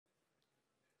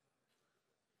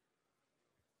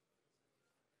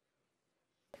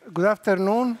Good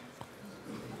afternoon.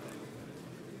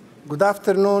 Good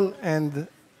afternoon and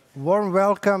warm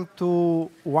welcome to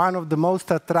one of the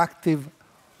most attractive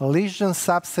lesion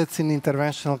subsets in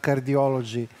interventional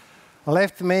cardiology.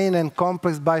 Left main and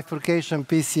complex bifurcation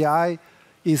PCI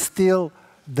is still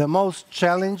the most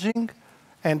challenging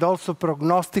and also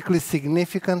prognostically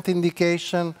significant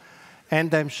indication,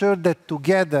 and I'm sure that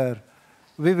together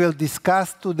we will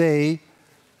discuss today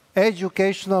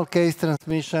educational case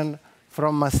transmission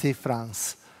from Massy,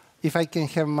 France. If I can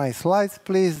have my slides,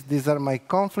 please. These are my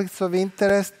conflicts of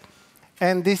interest,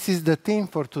 and this is the theme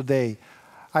for today.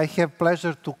 I have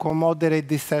pleasure to co-moderate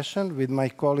this session with my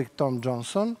colleague Tom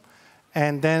Johnson,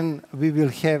 and then we will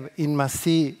have in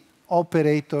Massy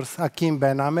operators Hakim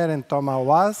Ben-Amer and Tom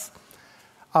Awaz,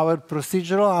 our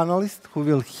procedural analyst who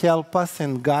will help us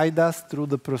and guide us through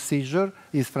the procedure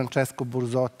is Francesco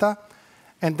Burzotta,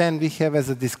 and then we have as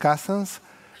a discussants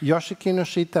Yoshi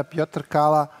Kinoshita, Piotr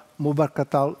Kala,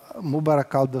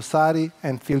 Mubarak Al-Dosari,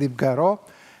 and Philippe Garot.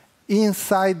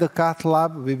 Inside the cath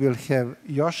lab, we will have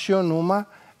Yoshi Onuma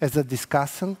as a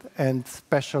discussant and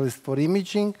specialist for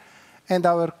imaging, and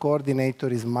our coordinator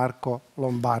is Marco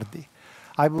Lombardi.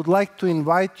 I would like to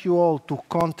invite you all to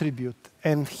contribute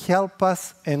and help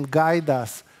us and guide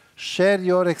us. Share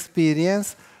your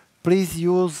experience. Please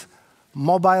use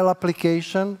mobile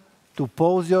application to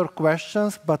pose your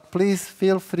questions, but please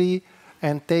feel free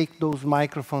and take those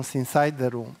microphones inside the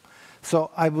room.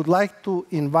 So I would like to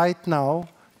invite now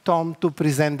Tom to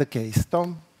present the case.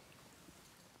 Tom?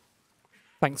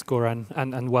 Thanks, Goran,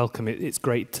 and welcome. It's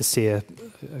great to see a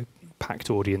packed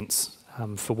audience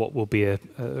for what will be a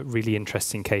really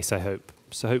interesting case, I hope.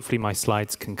 So hopefully my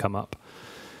slides can come up.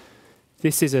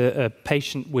 This is a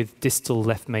patient with distal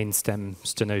left main stem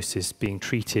stenosis being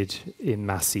treated in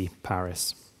Massy,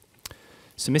 Paris.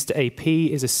 So Mr. AP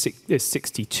is a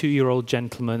 62-year-old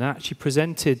gentleman actually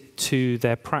presented to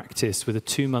their practice with a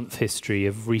 2-month history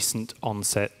of recent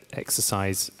onset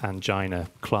exercise angina,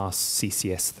 class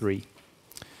CCS3.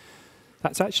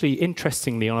 That's actually,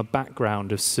 interestingly, on a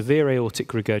background of severe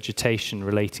aortic regurgitation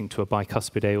relating to a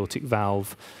bicuspid aortic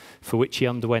valve, for which he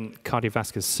underwent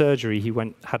cardiovascular surgery. He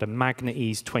had a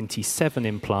Magna-Ease 27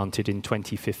 implanted in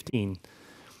 2015.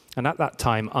 And at that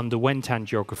time underwent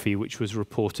angiography, which was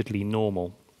reportedly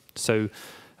normal. So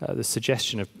the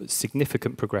suggestion of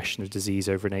significant progression of disease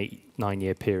over an 8-9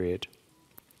 year period.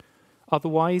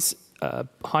 Otherwise,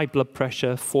 high blood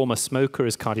pressure, former smoker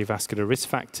as cardiovascular risk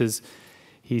factors.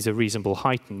 He's a reasonable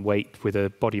height and weight with a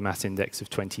body mass index of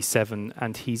 27,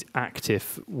 and he's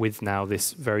active with now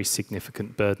this very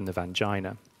significant burden of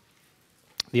angina.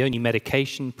 The only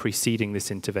medication preceding this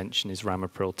intervention is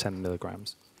ramipril 10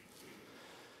 milligrams.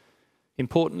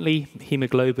 Importantly,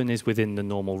 hemoglobin is within the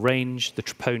normal range, the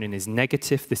troponin is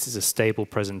negative, this is a stable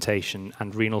presentation,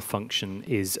 and renal function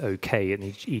is okay, an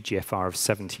eGFR of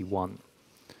 71.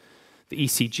 The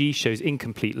ECG shows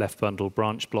incomplete left bundle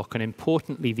branch block, and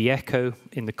importantly, the echo,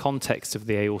 in the context of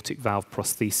the aortic valve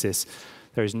prosthesis,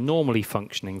 there is normally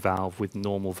functioning valve with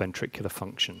normal ventricular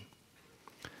function.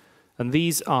 And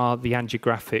these are the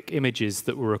angiographic images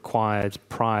that were required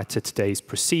prior to today's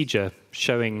procedure,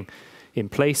 showing in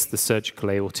place the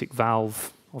surgical aortic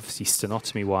valve, obviously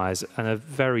stenotomy-wise, and a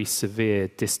very severe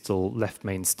distal left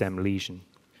main stem lesion.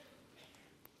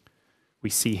 We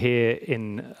see here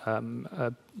in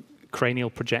a cranial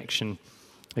projection,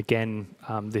 again,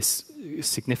 this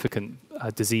significant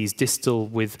disease distal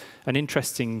with an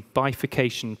interesting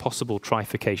bifurcation, possible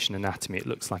trifurcation anatomy. It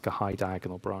looks like a high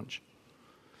diagonal branch.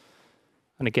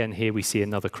 And again, here we see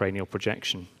another cranial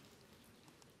projection.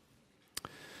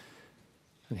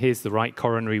 And here's the right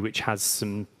coronary, which has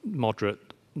some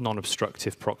moderate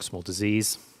non-obstructive proximal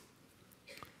disease.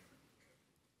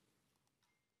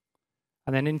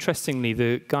 And then interestingly,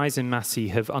 the guys in Massy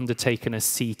have undertaken a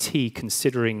CT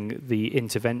considering the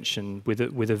intervention with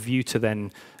a view to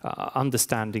then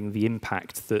understanding the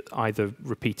impact that either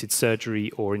repeated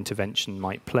surgery or intervention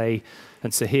might play.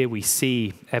 And so here we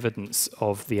see evidence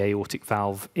of the aortic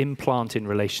valve implant in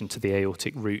relation to the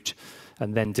aortic root,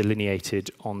 and then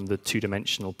delineated on the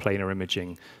 2-dimensional planar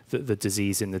imaging, the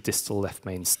disease in the distal left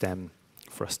main stem,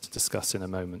 for us to discuss in a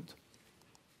moment.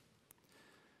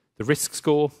 The risk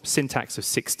score, syntax of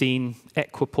 16,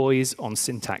 equipoise on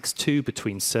syntax 2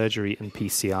 between surgery and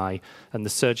PCI, and the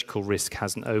surgical risk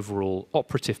has an overall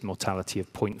operative mortality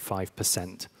of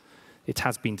 0.5%. It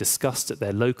has been discussed at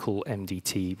their local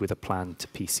MDT with a plan to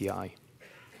PCI.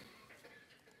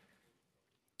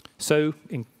 So,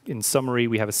 in summary,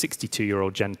 we have a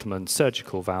 62-year-old gentleman,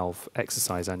 surgical valve,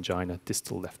 exercise angina,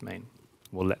 distal left main.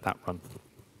 We'll let that run.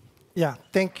 Yeah,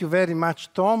 thank you very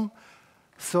much, Tom.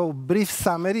 So brief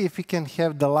summary, if we can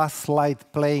have the last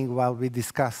slide playing while we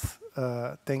discuss.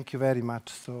 Thank you very much.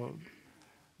 So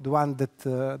the one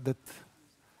that,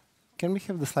 can we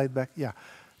have the slide back? Yeah,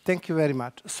 thank you very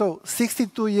much. So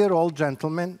 62-year-old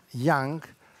gentleman, young,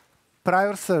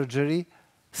 prior surgery,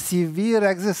 severe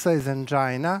exercise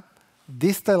angina,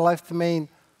 distal left main,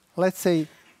 let's say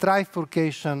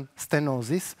trifurcation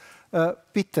stenosis.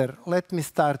 Peter, let me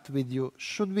start with you.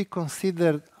 Should we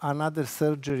consider another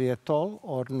surgery at all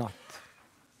or not?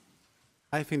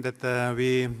 I think that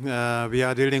we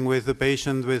are dealing with a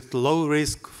patient with low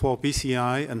risk for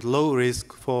PCI and low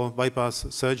risk for bypass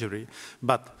surgery.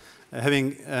 But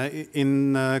having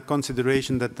in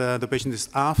consideration that the patient is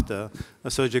after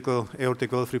a surgical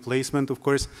aortic valve replacement, of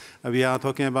course, we are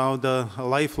talking about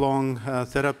lifelong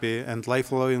therapy and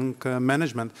lifelong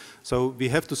management. So we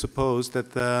have to suppose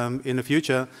that in the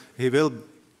future he will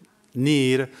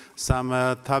need some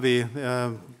TAVI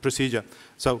procedure.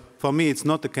 So for me, it's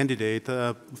not a candidate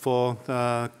for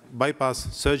bypass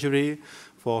surgery,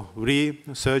 for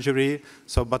re-surgery,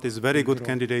 so, but it's a very good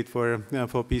candidate for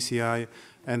PCI.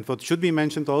 And what should be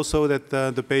mentioned also that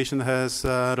the patient has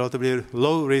relatively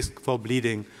low risk for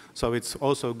bleeding. So it's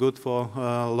also good for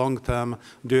long-term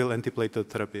dual antiplatelet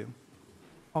therapy.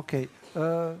 Okay.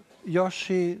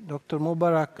 Yoshi, Dr.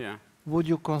 Mubarak, yeah. Would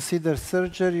you consider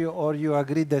surgery or you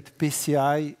agree that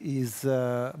PCI is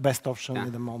best option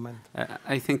at the moment?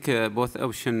 I think both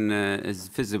option is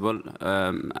feasible.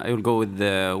 I will go with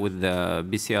the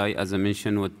BCI, as I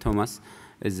mentioned with Thomas.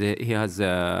 He has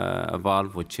a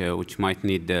valve which might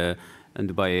need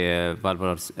and by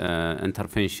valvular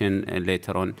intervention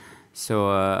later on. So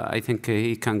I think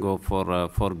he can go for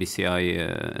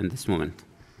BCI in this moment.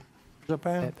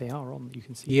 Japan? They are on, you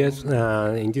can see. Yes,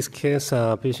 in this case,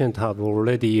 patient have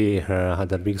already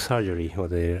had a big surgery for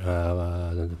the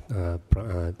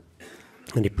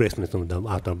replacement of the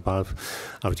outer valve,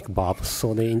 aortic valve.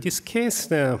 So in this case,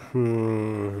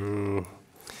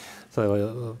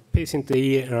 so patient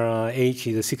age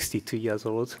is 62 years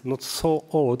old, not so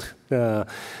old.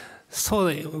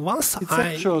 So once it's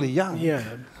actually young. Yeah,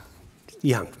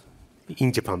 young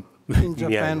in Japan. In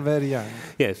Japan, yeah. Very young.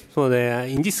 Yes. So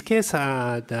in this case,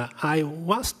 I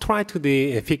once tried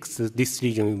to fix this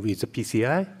region with the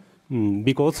PCI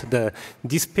because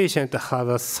this patient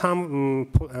has some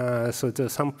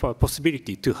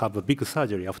possibility to have a big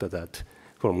surgery after that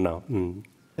from now.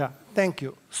 Yeah. Thank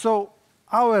you. So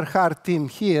our heart team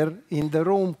here in the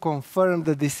room confirmed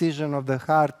the decision of the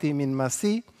heart team in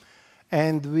Massy,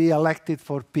 and we elected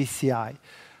for PCI.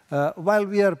 While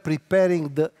we are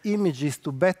preparing the images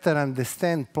to better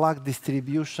understand plaque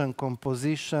distribution,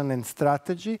 composition, and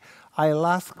strategy, I'll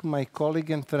ask my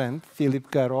colleague and friend, Philippe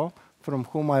Garot, from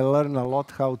whom I learned a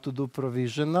lot how to do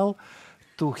provisional,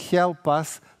 to help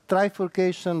us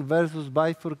trifurcation versus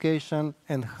bifurcation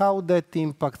and how that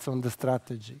impacts on the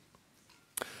strategy.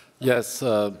 Yes,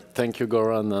 thank you,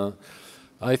 Goran.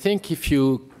 I think if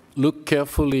you look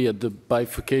carefully at the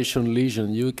bifurcation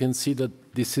lesion, you can see that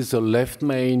this is a left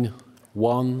main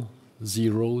 1,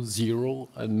 0, 0,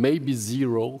 and maybe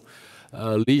 0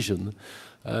 lesion,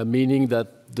 meaning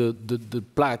that the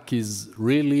plaque is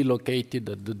really located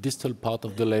at the distal part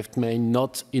of the left main,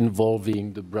 not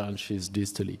involving the branches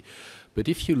distally. But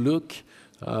if you look,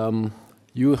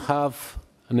 you have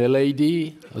an LAD,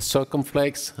 a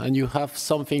circumflex, and you have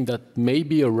something that may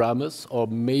be a ramus or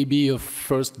maybe a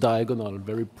first diagonal,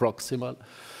 very proximal,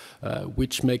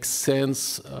 which makes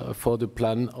sense for the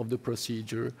plan of the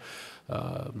procedure.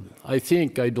 I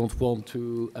think I don't want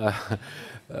to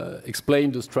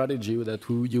explain the strategy that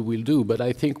you will do, but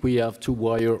I think we have to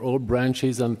wire all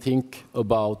branches and think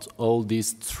about all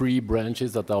these 3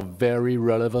 branches that are very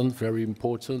relevant, very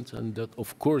important, and that,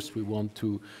 of course, we want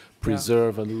to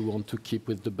preserve and we want to keep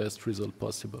with the best result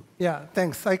possible. Yeah,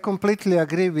 thanks. I completely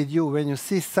agree with you. When you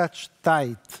see such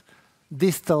tight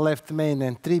distal left main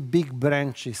and 3 big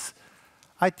branches,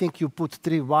 I think you put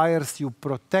 3 wires, you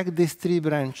protect these 3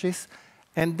 branches,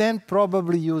 and then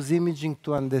probably use imaging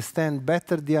to understand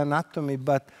better the anatomy.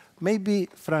 But maybe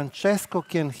Francesco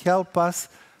can help us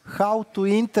how to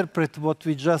interpret what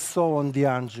we just saw on the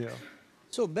angio.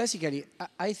 So basically,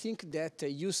 I think that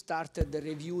you started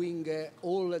reviewing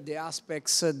all the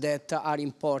aspects that are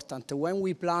important. When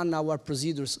we plan our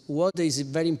procedures, what is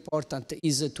very important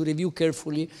is to review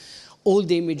carefully all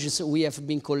the images we have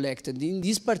been collected. In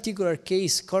this particular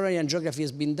case, coronary angiography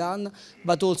has been done,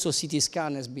 but also CT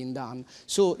scan has been done.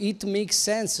 So it makes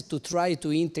sense to try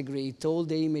to integrate all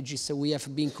the images we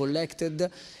have been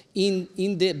collected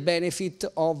in the benefit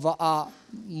of a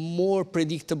more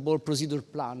predictable procedure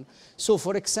plan. So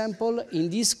for example, in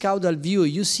this caudal view,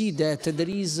 you see that there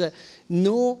is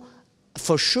no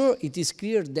for sure, it is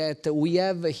clear that we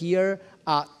have here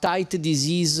a tight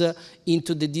disease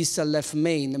into the distal left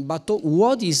main. But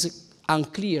what is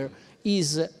unclear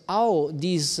is how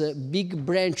these big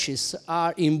branches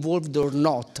are involved or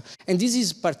not. And this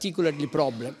is particularly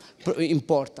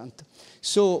important.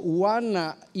 So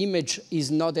one image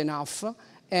is not enough,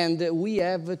 and we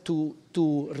have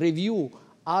to review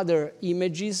other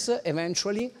images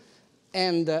eventually.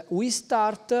 And we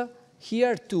start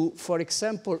here to, for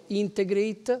example,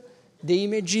 integrate the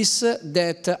images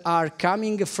that are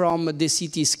coming from the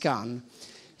CT scan.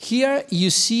 Here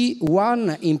you see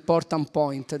one important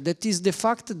point, that is the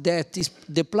fact that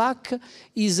the plaque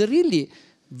is really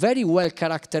very well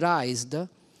characterized.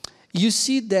 You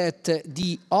see that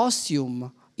the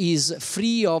ostium is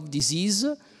free of disease.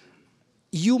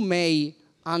 You may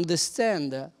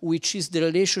understand which is the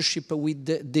relationship with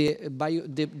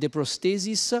the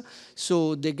prosthesis,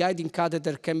 so the guiding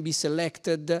catheter can be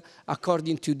selected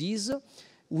according to this.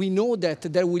 We know that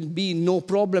there will be no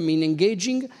problem in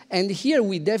engaging, and here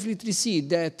we definitely see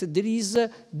that there is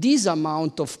this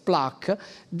amount of plaque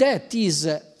that is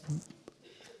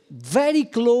very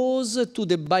close to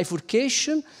the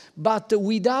bifurcation, but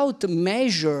without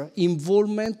major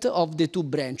involvement of the two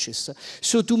branches.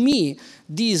 So to me,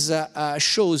 this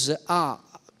shows a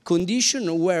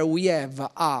condition where we have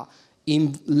a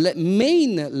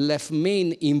left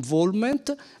main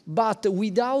involvement, but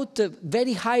without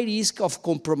very high risk of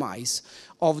compromise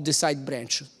of the side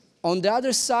branch. On the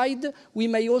other side, we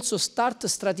may also start to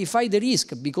stratify the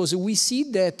risk, because we see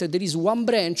that there is one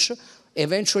branch,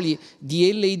 eventually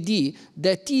the LAD,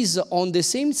 that is on the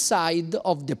same side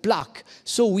of the plaque.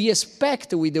 So we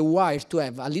expect with the wire to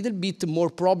have a little bit more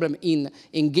problem in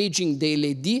engaging the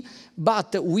LAD,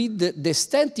 but with the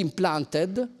stent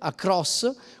implanted across,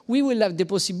 we will have the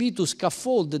possibility to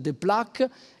scaffold the plaque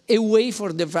away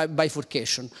for the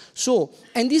bifurcation. So,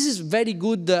 and this is very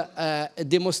good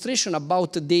demonstration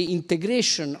about the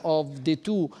integration of the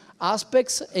two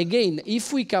aspects. Again,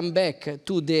 if we come back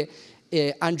to the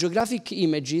angiographic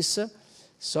images,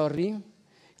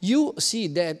 you see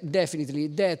that definitely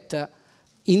that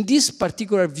in this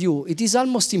particular view, it is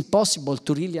almost impossible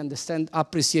to really understand,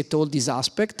 appreciate all these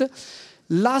aspects.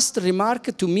 Last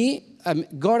remark to me,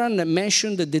 Goran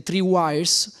mentioned the three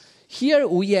wires. Here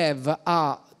we have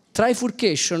a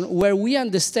trifurcation where we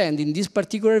understand in this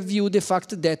particular view the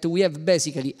fact that we have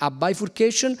basically a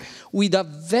bifurcation with a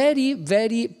very,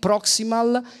 very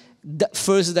proximal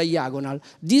first diagonal.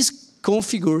 This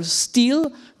configures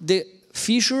still the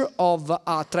feature of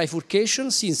a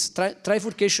trifurcation, since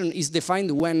trifurcation is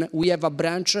defined when we have a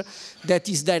branch that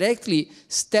is directly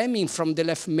stemming from the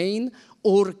left main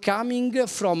or coming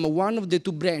from one of the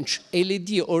two branches,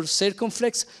 LAD or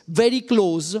circumflex, very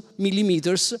close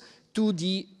millimeters to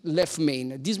the left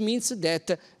main. This means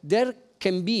that there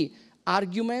can be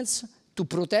arguments to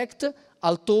protect,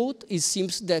 although it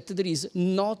seems that there is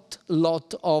not a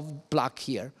lot of plaque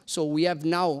here. So we have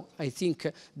now, I think,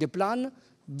 the plan,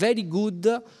 very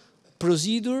good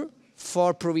procedure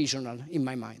for provisional, in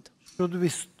my mind. Should we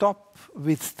stop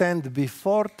with stent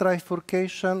before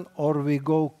trifurcation, or we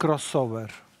go crossover?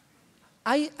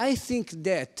 I think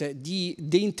that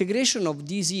the integration of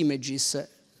these images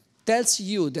tells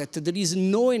you that there is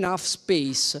no enough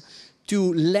space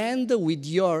to land with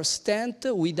your stent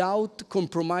without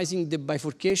compromising the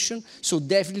bifurcation. So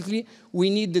definitely we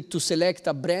need to select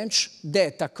a branch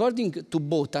that, according to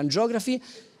both angiography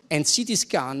and CT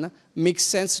scan, makes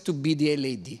sense to be the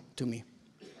LAD to me.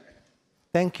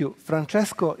 Thank you.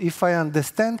 Francesco, if I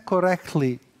understand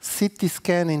correctly, CT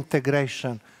scan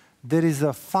integration, there is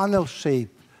a funnel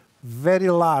shape, very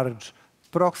large,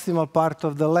 proximal part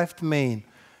of the left main,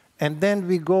 and then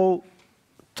we go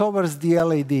towards the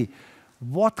LAD.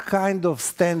 What kind of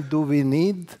stent do we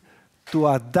need to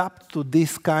adapt to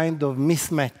this kind of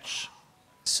mismatch?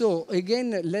 So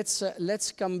again,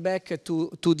 let's come back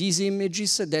to these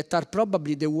images that are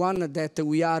probably the one that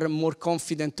we are more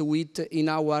confident with in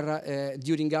our,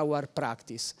 during our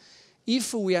practice.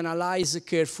 If we analyze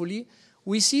carefully,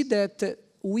 we see that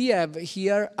we have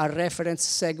here a reference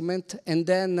segment and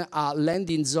then a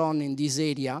landing zone in this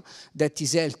area that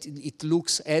is healthy. It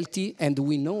looks healthy, and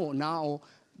we know now,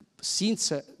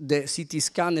 since the CT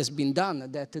scan has been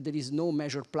done, that there is no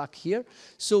measured plaque here.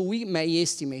 So we may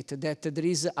estimate that there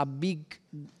is a big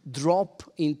drop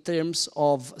in terms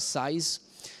of size.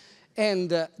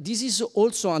 And this is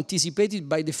also anticipated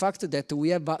by the fact that we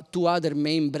have two other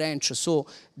main branches. So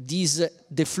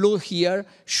the flow here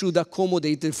should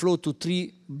accommodate the flow to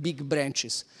three big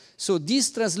branches. So this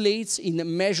translates in a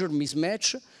measured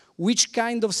mismatch Which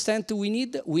kind of stent we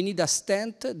need? We need a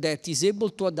stent that is able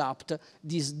to adapt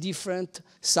these different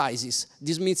sizes.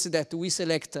 This means that we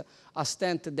select a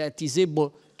stent that is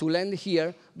able to land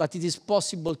here, but it is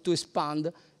possible to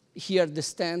expand here the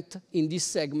stent in this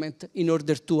segment in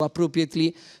order to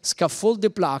appropriately scaffold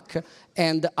the plaque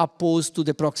and oppose to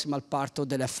the proximal part of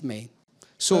the left main.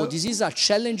 So this is a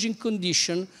challenging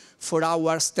condition for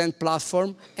our stent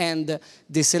platform, and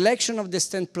the selection of the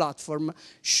stent platform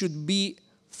should be,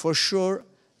 for sure,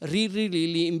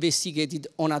 really investigated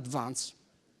on advance.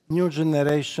 New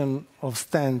generation of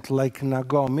stent like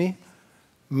Nagomi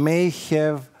may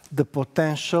have the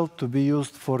potential to be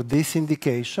used for this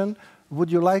indication.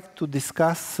 Would you like to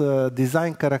discuss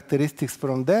design characteristics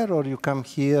from there, or you come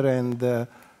here and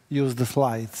use the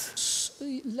slides?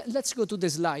 Let's go to the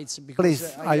slides. Because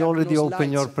please, I already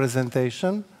opened your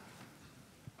presentation.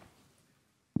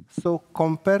 So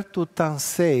compared to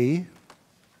Tansei,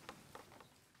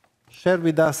 share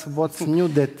with us what's new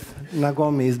that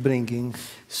Nagomi is bringing.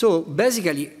 So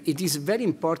basically, it is very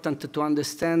important to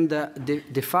understand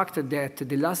the fact that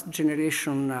the last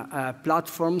generation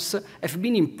platforms have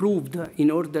been improved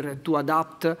in order to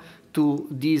adapt to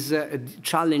these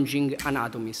challenging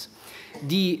anatomies.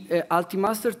 The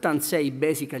Ultimaster Tansei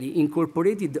basically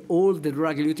incorporated all the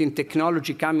drug-eluting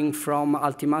technology coming from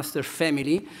Ultimaster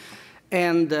family,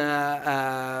 and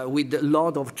with a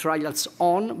lot of trials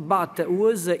on, but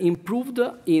was improved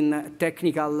in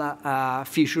technical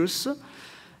features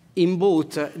in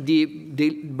both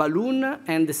the balloon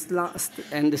and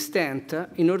the stent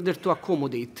in order to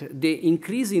accommodate the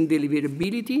increase in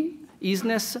deliverability,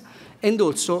 easiness, and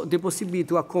also the possibility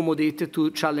to accommodate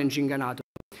to challenging anatomy.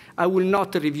 I will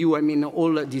not review,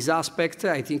 all these aspects.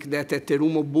 I think that at the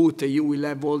Terumo booth, you will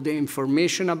have all the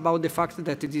information about the fact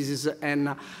that this is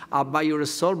a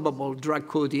bioresorbable drug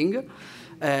coating,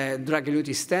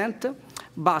 drug-eluting stent.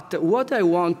 But what I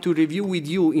want to review with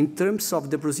you in terms of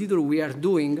the procedure we are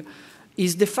doing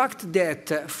is the fact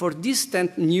that for this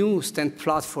new stent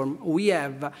platform, we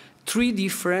have 3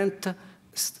 different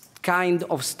kind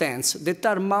of stents that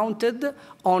are mounted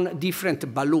on different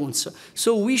balloons.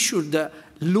 So we should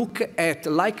look at,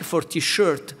 like for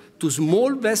T-shirt, to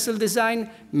small vessel design,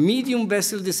 medium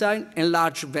vessel design, and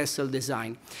large vessel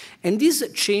design. And this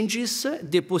changes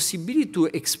the possibility to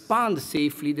expand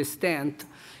safely the stent.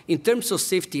 In terms of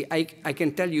safety, I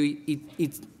can tell you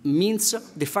it means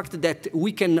the fact that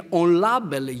we can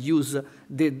on-label use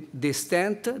the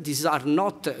stent. These are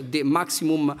not the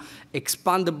maximum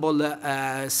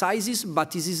expandable sizes, but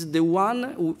this is the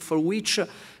one for which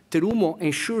Terumo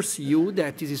ensures you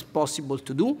that this is possible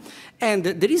to do. And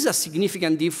there is a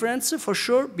significant difference, for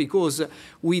sure, because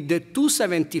with the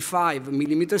 275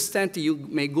 millimeter stent, you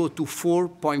may go to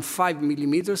 4.5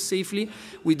 millimeters safely.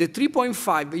 With the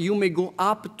 3.5, you may go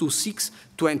up to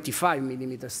 625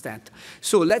 millimeter stent.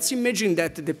 So let's imagine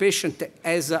that the patient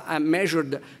has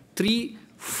measured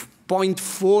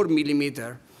 3.4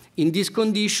 millimeter. In this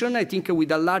condition, I think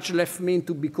with a large left main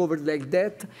to be covered like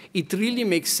that, it really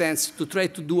makes sense to try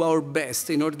to do our best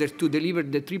in order to deliver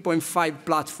the 3.5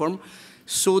 platform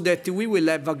so that we will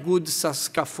have a good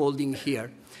scaffolding here.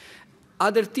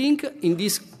 Other thing, in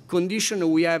this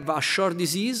condition, we have a short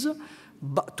disease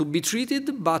to be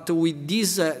treated, but with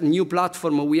this new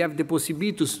platform, we have the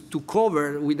possibility to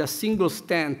cover with a single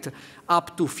stent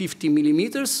up to 50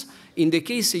 millimeters. In the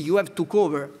case you have to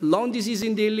cover long disease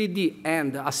in the LED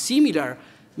and a similar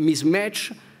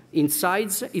mismatch in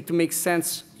sides, it makes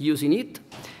sense using it.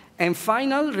 And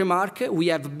final remark, we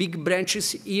have big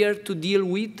branches here to deal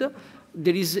with.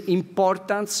 There is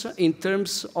importance in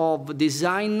terms of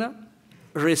design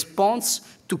response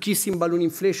to kissing balloon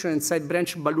inflation and side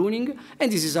branch ballooning, and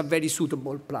this is a very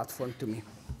suitable platform to me.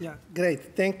 Yeah,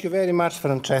 great. Thank you very much,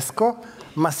 Francesco.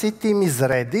 Massi team is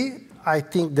ready. I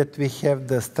think that we have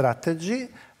the strategy,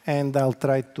 and I'll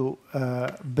try to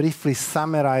briefly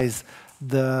summarize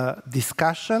the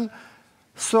discussion.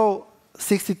 So,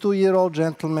 62-year-old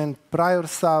gentleman, prior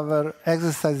SAVR,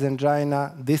 exercise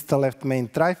angina, distal left main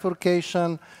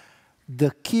trifurcation.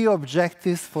 The key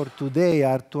objectives for today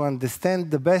are to understand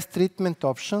the best treatment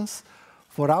options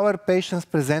for our patients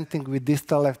presenting with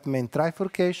distal left main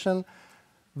trifurcation.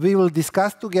 We will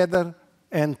discuss together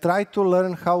and try to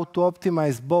learn how to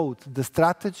optimize both the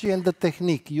strategy and the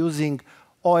technique using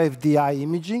OFDI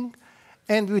imaging,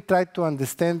 and we try to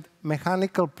understand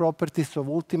mechanical properties of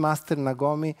Ultimaster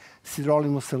Nagomi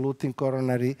sirolimus eluting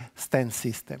coronary stent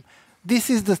system. This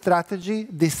is the strategy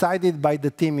decided by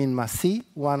the team in Massy,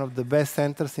 one of the best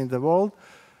centers in the world.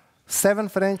 7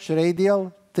 French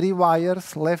radial, 3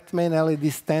 wires, left main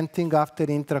LED stenting after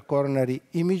intracoronary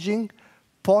imaging,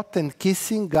 pot and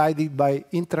kissing guided by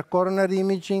intracoronary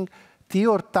imaging, T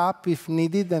or TAP if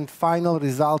needed, and final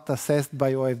result assessed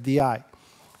by OFDI.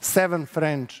 7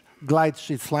 French glide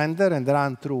sheet slender and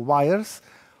run through wires.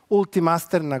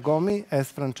 Ultimaster Nagomi,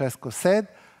 as Francesco said,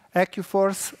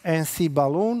 AccuForce, NC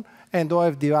balloon, and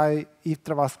OFDI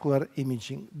intravascular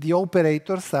imaging. The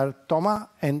operators are Thomas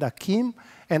and Akim,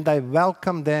 and I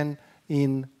welcome them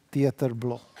in theater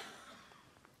below.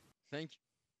 Thank you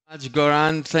very much,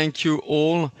 Goran. Thank you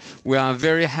all. We are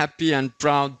very happy and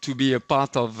proud to be a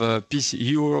part of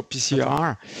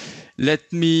EuroPCR.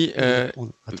 Let me...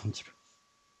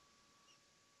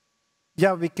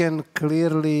 Yeah, we can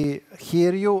clearly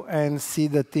hear you and see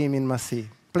the team in Massy.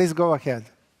 Please go ahead.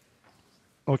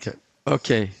 Okay.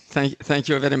 Okay, thank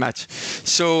you very much.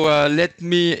 So let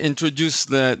me introduce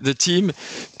the team.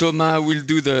 Thomas will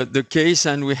do the case,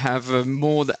 and we have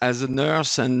Maud as a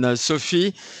nurse and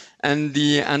Sophie. And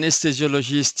the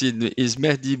anesthesiologist is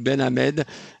Mehdi Ben Ahmed.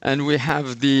 And we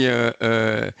have the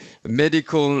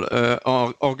medical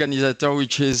organizer,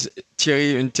 which is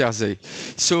Thierry Untersee.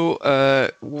 So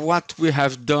what we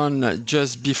have done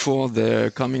just before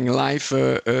the coming live,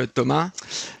 Thomas?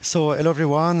 So hello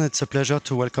everyone, it's a pleasure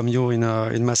to welcome you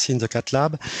in Massy in the Cath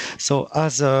Lab. So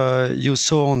as you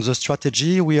saw on the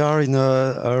strategy, we are in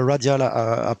a radial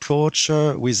approach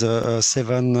with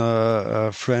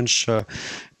 7 French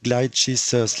glide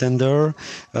sheath slender.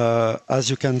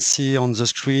 As you can see on the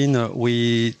screen,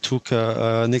 we took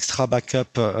an extra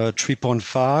backup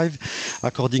 3.5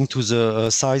 according to the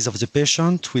size of the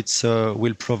patient, which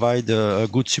will provide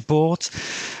good support.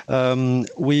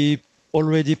 We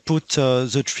already put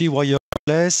the 3 wire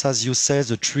place. As you said,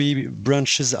 the 3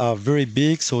 branches are very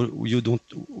big, so we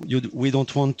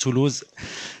don't want to lose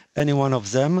any one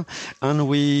of them, and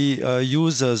we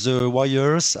use the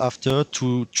wires after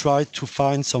to try to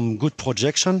find some good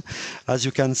projection. As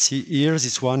you can see here,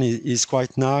 this one is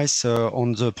quite nice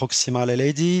on the proximal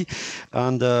LAD,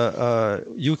 and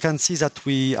you can see that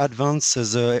we advance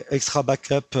the extra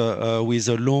backup with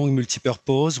a long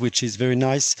multipurpose, which is very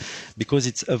nice because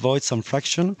it avoids some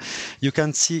fraction. You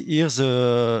can see here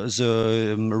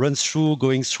the run-through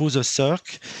going through the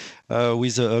circ.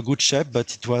 With a good shape,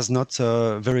 but it was not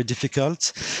very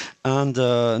difficult. And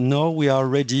now we are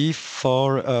ready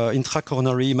for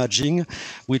intracoronary imaging,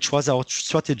 which was our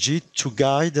strategy to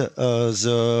guide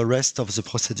the rest of the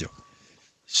procedure.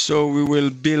 So we will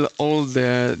build all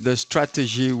the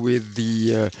strategy with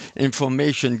the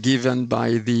information given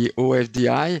by the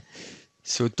OFDI.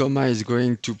 So Thomas is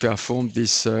going to perform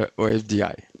this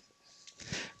OFDI.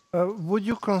 Would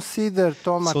you consider,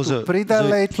 Thomas, to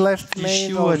predilate left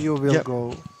main, or you will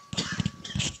go?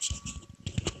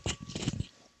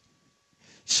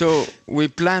 So we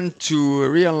plan to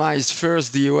realize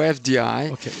first the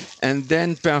OFDI, and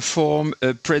then perform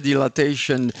a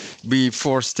predilatation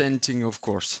before stenting, of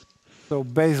course. So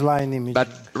baseline imaging. But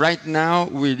right now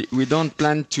we don't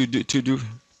plan to do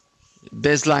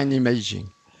baseline imaging.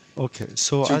 Okay,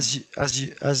 so as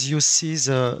you see,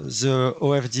 the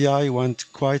OFDI went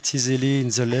quite easily in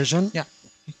the lesion. Yeah,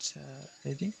 it's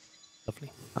ready.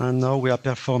 Lovely. And now we are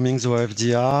performing the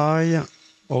OFDI.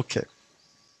 Okay.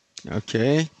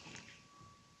 Okay.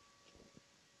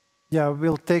 Yeah,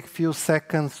 we'll take a few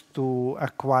seconds to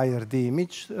acquire the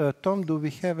image. Tom, do we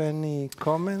have any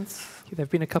comments? Yeah, there have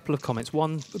been a couple of comments.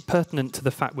 One, pertinent to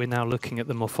the fact we're now looking at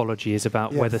the morphology, is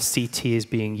about whether CT is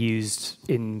being used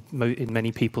in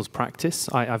many people's practice.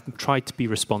 I've tried to be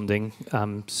responding.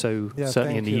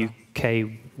 Certainly in the UK,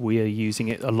 we are using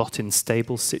it a lot in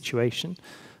stable situation.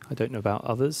 I don't know about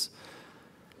others.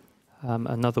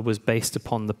 Another was based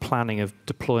upon the planning of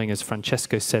deploying, as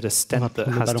Francesco said, a stent that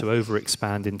has to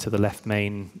overexpand into the left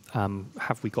main.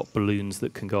 Have we got balloons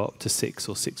that can go up to 6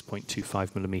 or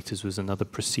 6.25 millimeters was another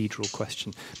procedural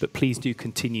question. But please do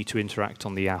continue to interact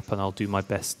on the app, and I'll do my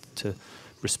best to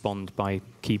respond by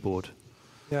keyboard.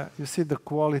 Yeah, you see the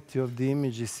quality of the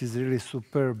images is really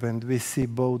superb, and we see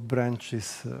both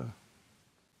branches.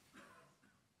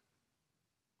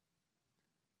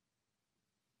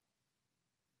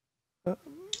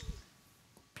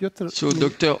 So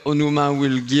Dr. Onuma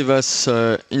will give us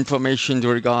information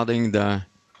regarding the...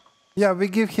 Yeah, we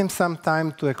give him some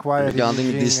time to acquire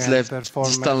regarding this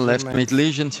distal left mid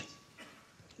lesions.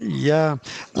 Yeah,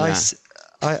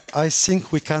 I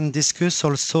think we can discuss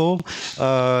also,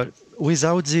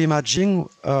 without the imaging,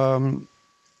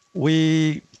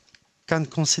 we can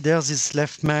consider this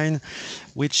left main,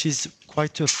 which is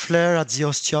quite a flare at the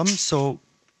ostium, so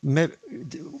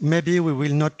maybe we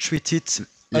will not treat it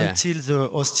until the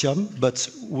ostium, but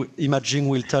imaging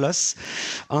will tell us.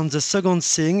 And the second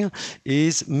thing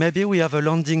is maybe we have a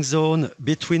landing zone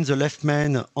between the left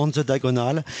main and the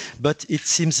diagonal, but it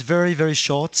seems very, very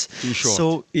short.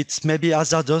 So it's maybe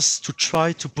hazardous to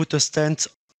try to put a stent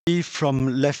from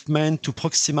left main to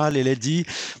proximal LED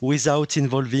without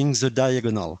involving the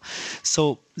diagonal.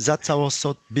 So that's our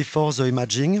thought before the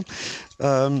imaging.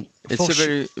 It's a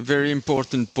very, very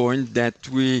important point that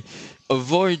we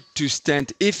avoid to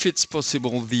stent, if it's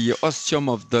possible, the ostium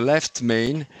of the left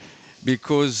main,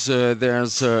 because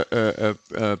there's a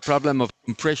problem of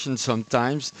compression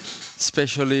sometimes,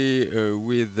 especially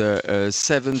with a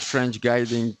 7 French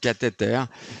guiding catheter,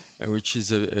 which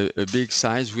is a big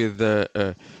size with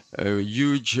a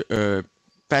huge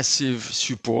passive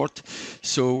support.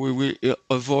 So we will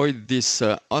avoid this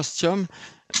ostium.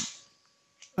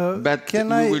 But we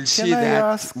will see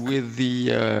that with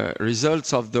the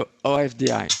results of the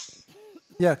OFDI.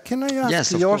 Yeah, can I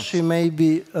ask Yoshi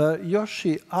maybe,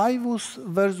 Yoshi, IVUS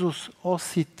versus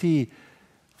OCT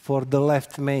for the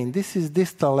left main. This is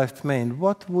distal left main.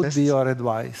 What would be your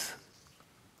advice?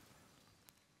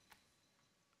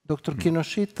 Dr.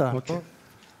 Kinoshita? Okay.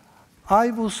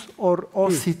 IVUS or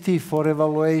OCT for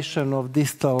evaluation of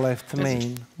distal left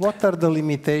main? What are the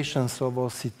limitations of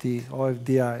OCT,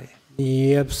 OFDI?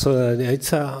 Yep, so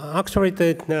it's actually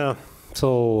that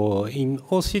so in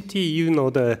OCT, you know,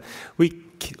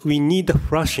 we need the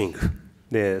flashing.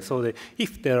 So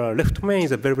if there are left main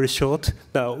is very, very short,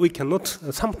 we cannot,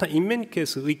 sometimes in many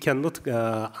cases, we cannot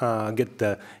get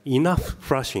enough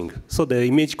flashing. So the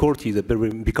image quality is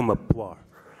become poor.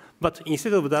 But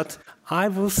instead of that,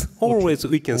 IVUS always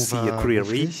we can see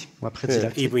clearly,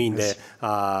 even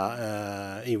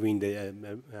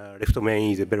the left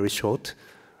main is very short.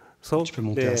 So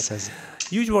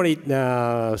usually, in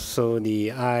our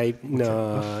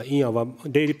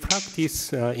daily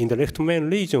practice in the left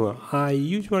main region, I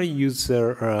usually use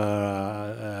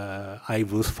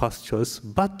IVUS first choice.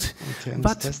 But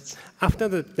after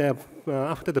the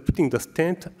putting the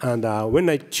stent and when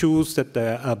I choose that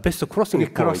best crossing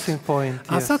point,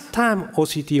 at that time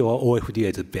OCT or OFDI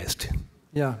is the best.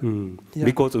 Yeah.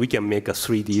 Because we can make a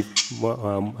 3D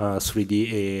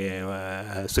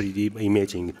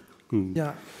imaging.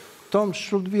 Yeah. Tom,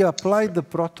 should we apply the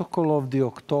protocol of the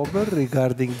October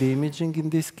regarding the imaging in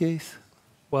this case?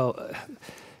 Well,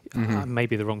 I may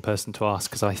be the wrong person to ask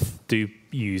because I do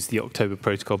use the October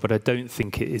protocol, but I don't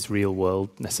think it is real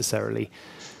world necessarily.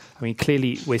 I mean,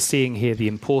 clearly we're seeing here the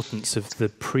importance of the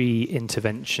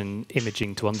pre-intervention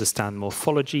imaging to understand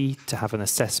morphology, to have an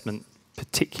assessment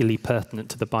particularly pertinent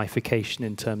to the bifurcation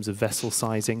in terms of vessel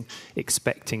sizing,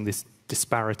 expecting this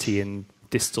disparity in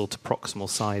distal to proximal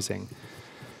sizing.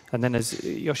 And then as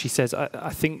Yoshi says, I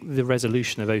think the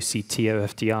resolution of OCT,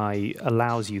 OFDI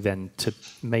allows you then to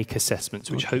make assessments,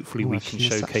 which hopefully we can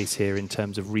showcase here in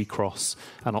terms of recross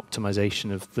and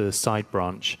optimization of the side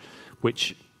branch,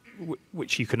 which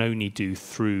you can only do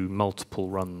through multiple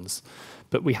runs.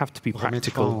 But we have to be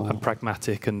practical and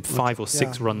pragmatic, and 5 or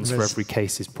 6 runs for every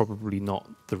case is probably not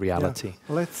the reality.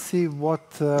 Yeah. Let's see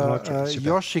what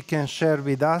Yoshi can share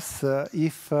with us,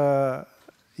 if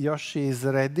Yoshi is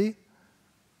ready.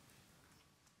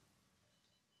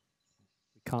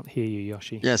 We can't hear you,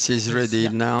 Yoshi. Yes, he's ready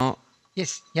now.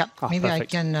 Yes, yeah, maybe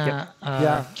perfect. I can,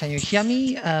 can you hear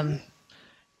me?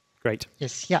 Great.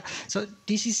 Yes, yeah. So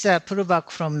this is a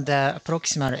pullback from the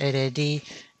proximal LED.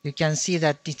 You can see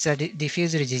that it's a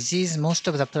diffuse disease. Most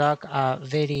of the plaque are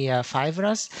very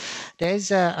fibrous. There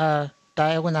is a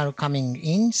diagonal coming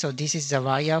in. So this is the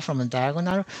wire from a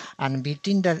diagonal. And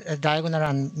between the diagonal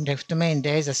and left main,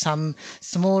 there is some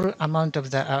small amount of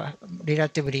the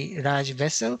relatively large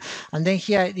vessel. And then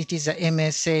here it is a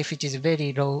MSA, which is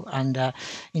very low. And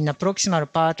in the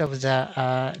proximal part of the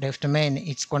left main,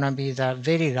 it's going to be the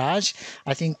very large.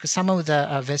 I think some of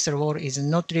the vessel wall is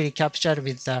not really captured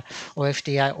with the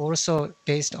OFDI, also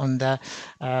based on the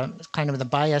kind of the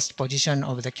biased position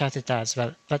of the catheter as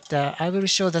well. But I will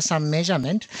show some measurement.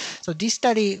 So this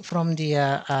study from the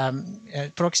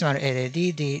proximal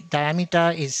LED, the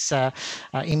diameter is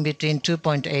in between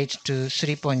 2.8 to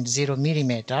 3.0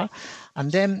 millimeter.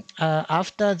 And then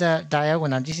after the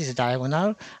diagonal, this is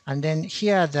diagonal, and then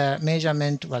here the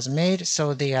measurement was made.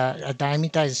 So the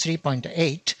diameter is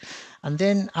 3.8. And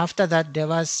then after that, there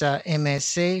was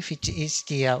MSA, which is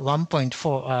the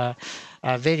 1.4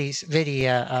 very severely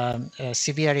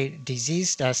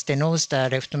diseased, stenosed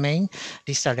left main,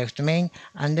 distal left main,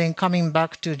 and then coming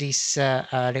back to this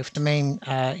left main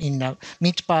in the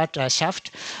mid part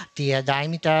shaft, the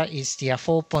diameter is the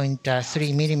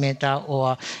 4.3 millimeter,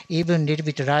 or even a little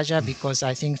bit larger, because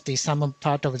I think the some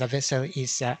part of the vessel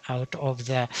is out of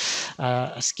the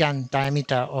scan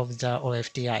diameter of the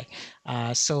OFDI.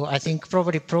 So I think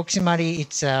probably proximally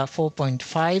it's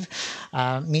 4.5.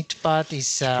 Mid part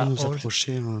is also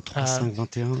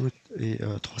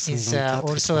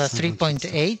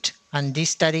 3.8. And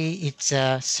distally, it's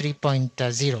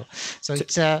 3.0. So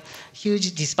it's a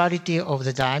huge disparity of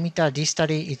the diameter.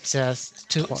 Distally, it's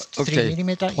 3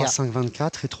 millimeter. Yeah.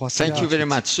 Thank you very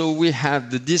much. So we have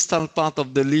the distal part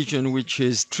of the lesion, which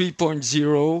is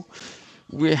 3.0.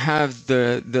 We have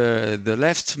the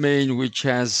left main, which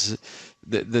has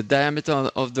the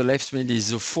diameter of the left main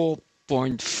is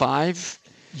 4.5.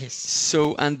 Yes.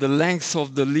 So, and the length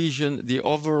of the lesion, the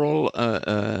overall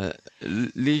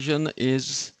lesion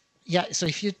is? Yeah, so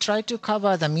if you try to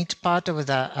cover the mid part of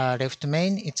the left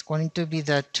main, it's going to be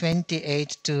the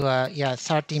 28 to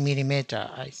 30 millimeter,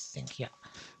 I think, yeah.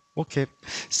 Okay,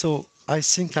 so I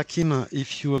think, Hakim,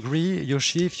 if you agree,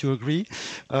 Yoshi, if you agree,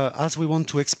 as we want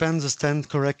to expand the stent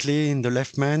correctly in the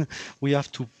left main, we have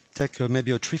to take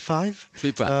maybe a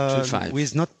 3.5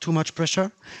 with not too much pressure,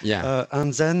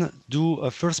 and then do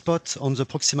a first pot on the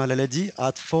proximal LAD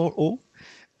at 4.0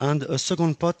 and a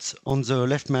second pot on the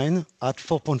left main at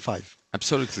 4.5.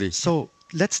 Absolutely. So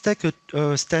let's take a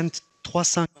stent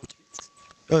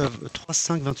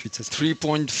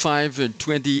 3.5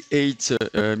 28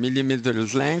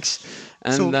 millimeters length,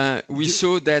 and so, we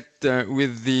saw that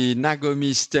with the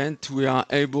Nagomi stent we are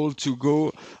able to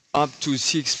go up to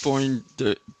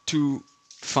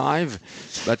 6.25,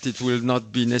 but it will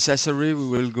not be necessary. We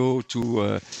will go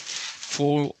to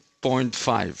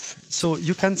 4.5. So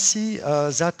you can see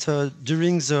that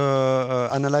during the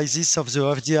analysis of the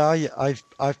FDI,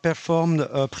 I've performed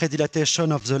a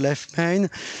predilatation of the left main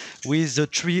with the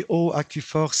 3.0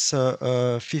 AccuForce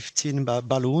 15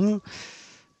 balloon.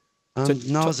 And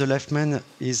so, now the left main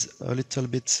is a little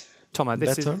bit Thomas,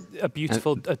 this better. is a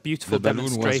beautiful demonstration. The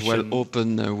balloon was well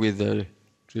open with a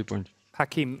 3 point.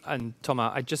 Hakim and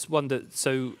Thomas, I just wonder,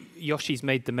 so Yoshi's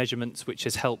made the measurements, which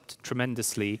has helped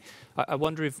tremendously. I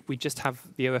wonder if we just have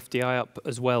the OFDI up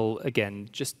as well again,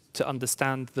 just to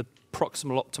understand the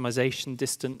proximal optimization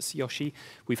distance, Yoshi.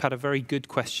 We've had a very good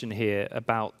question here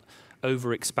about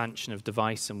overexpansion of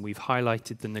device, and we've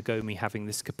highlighted the Nagomi having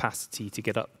this capacity to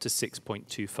get up to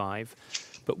 6.25.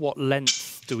 But what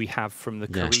length do we have from the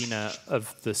carina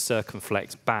of the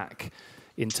circumflex back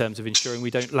in terms of ensuring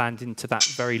we don't land into that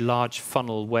very large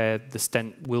funnel where the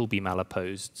stent will be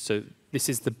malopposed? So this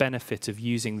is the benefit of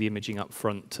using the imaging up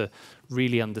front to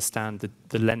really understand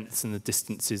the lengths and the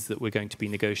distances that we're going to be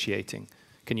negotiating.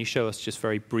 Can you show us just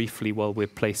very briefly while we're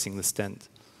placing the stent?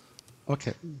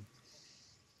 Okay.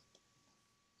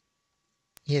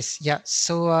 Yes, yeah.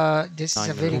 So this is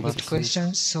a very good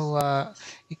question. So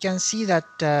you can see that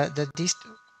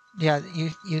you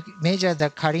measure the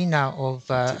carina of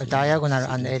diagonal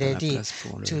and LAD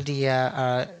to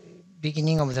the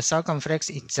beginning of the circumflex.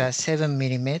 It's 7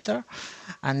 millimeter,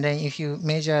 and then if you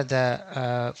measure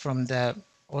the from the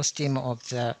ostium of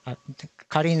the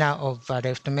carina of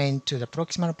left main to the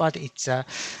proximal part, it's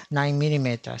 9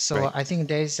 millimeter. So right. I think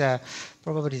there is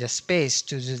probably the space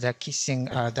to do the kissing,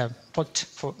 the pot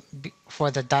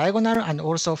for the diagonal and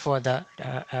also for the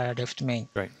left main.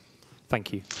 Great.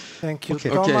 Thank you. Thank you. Okay.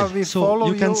 Thomas, we so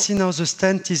you can see now the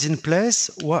stent is in place.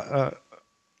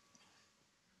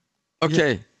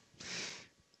 Okay. Yeah.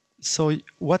 So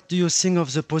what do you think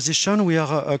of the position? We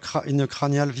are in a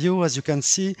cranial view, as you can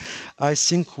see. I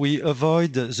think we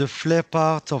avoid the flare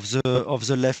part of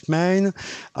the left main.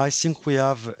 I think we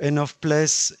have enough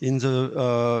place in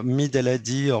the mid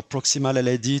LAD or proximal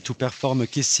LAD to perform a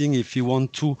kissing if you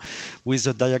want to with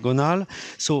the diagonal.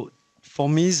 So for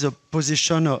me, the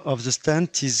position of the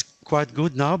stent is quite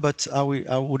good now, but I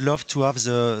would love to have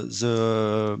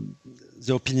the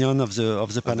opinion of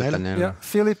the panel. Yeah,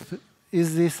 Philip.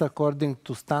 Is this according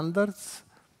to standards?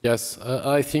 Yes,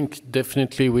 I think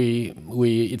definitely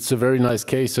it's a very nice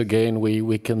case. Again,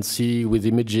 we can see with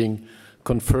imaging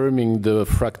confirming the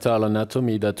fractal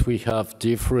anatomy that we have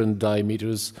different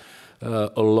diameters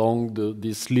along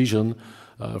this lesion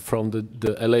from the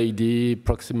LAD,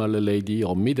 proximal LAD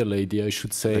or mid LAD, I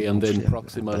should say, and then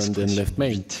proximal and then left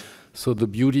main. So the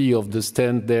beauty of the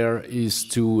stent there is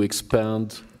to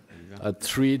expand at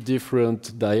 3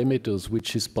 different diameters,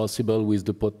 which is possible with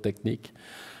the pot technique.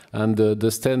 And the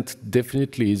stent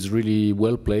definitely is really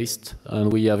well placed,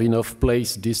 and we have enough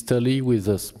place distally with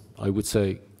I would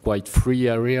say, quite free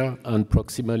area, and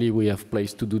proximally we have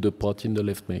place to do the pot in the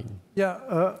left main.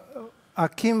 Yeah,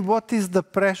 Akim, what is the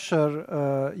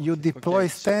pressure you deploy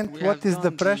stent? So what is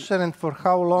the pressure and for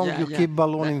how long you keep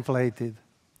balloon inflated?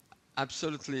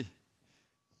 Absolutely.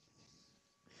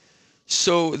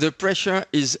 So the pressure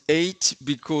is 8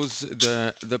 because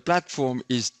the platform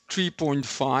is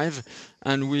 3.5,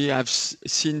 and we have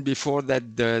seen before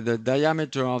that the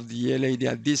diameter of the LED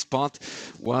at this part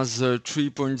was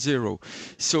 3.0.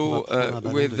 So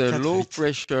with the low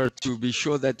pressure, to be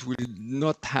sure that we will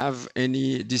not have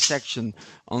any dissection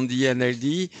on the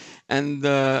LED, and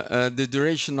the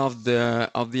duration of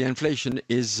the inflation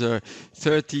is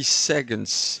 30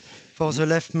 seconds. For the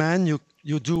left main,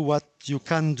 you do what you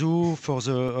can do for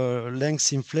the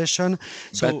length inflation.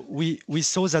 So we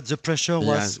saw that the pressure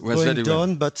was going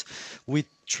down, but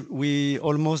we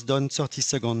almost done 30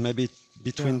 seconds, maybe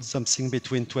something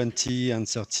between 20 and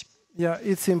 30. Yeah,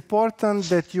 it's important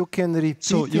that you can repeat.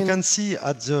 So you can see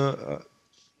at the.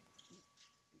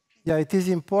 Yeah, it is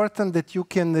important that you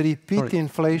can repeat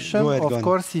inflation. Of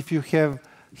course, if you have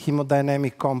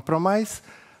hemodynamic compromise.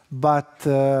 But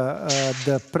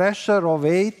the pressure of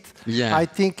 8, I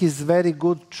think, is very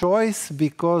good choice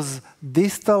because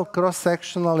distal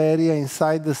cross-sectional area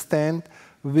inside the stent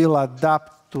will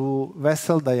adapt to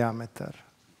vessel diameter.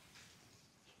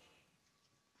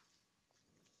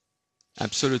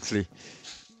 Absolutely.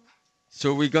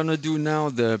 So we're going to do now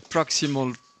the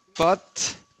proximal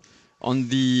pot on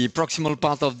the proximal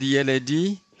part of the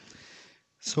LED.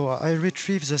 So I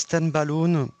retrieve the stent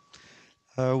balloon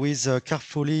with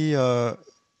carefully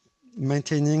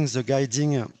maintaining the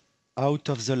guiding out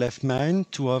of the left main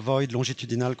to avoid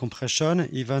longitudinal compression,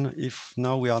 even if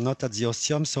now we are not at the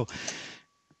ostium, so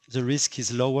the risk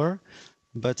is lower,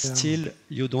 but still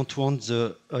you don't want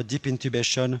the deep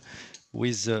intubation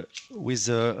with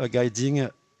a guiding,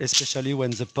 especially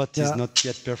when the pot is not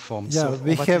yet performed. Yeah, so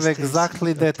we have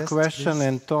exactly that question, please.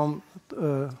 And Tom,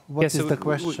 what is the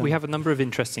question? We have a number of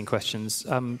interesting questions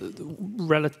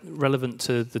relevant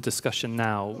to the discussion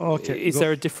now. Okay, is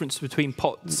there a difference between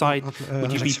pot side?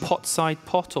 Would you be pot side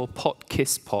pot or pot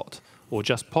kiss pot or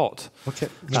just pot? Okay.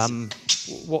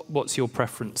 What's your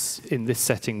preference in this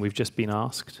setting we've just been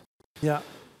asked? Yeah.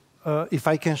 If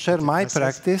I can share my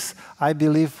practice, I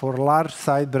believe for large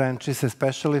side branches,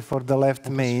 especially for the left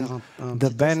main, the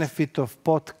benefit of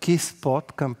pot kiss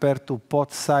pot compared to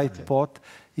pot side pot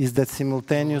is that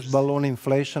simultaneous balloon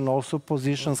inflation also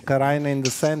positions carina in the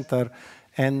center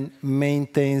and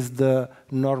maintains the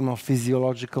normal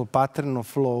physiological pattern of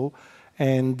flow.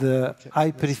 And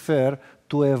I prefer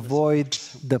to avoid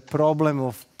the problem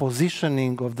of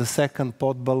positioning of the second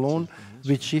pot balloon,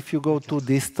 which if you go too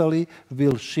distally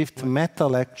will shift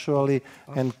metal actually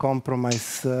and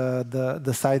compromise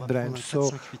the side branch.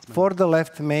 So for the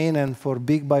left main and for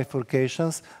big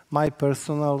bifurcations, my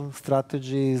personal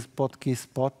strategy is pot kiss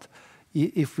pot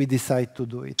if we decide to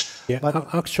do it. Yeah,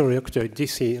 but actually,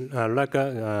 this is like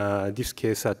this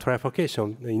case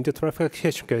trifurcation. In the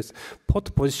trifurcation case,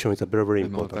 pot position is very, very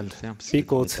important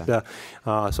because the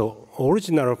so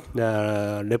original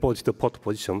reported pot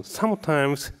position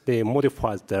sometimes they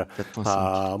modify the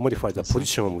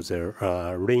position of the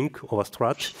ring or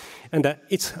strut, and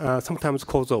it's sometimes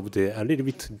cause of the a little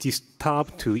bit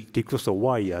disturb to recross the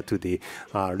wire to the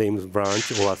limbs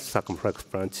branch or circumflex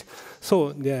branch.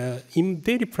 So in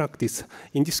daily practice,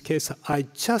 in this case, I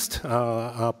just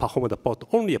perform the pot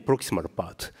only a proximal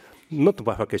part, not the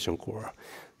bifurcation core.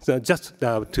 So just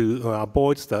to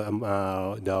avoid the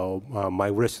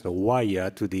migration of wire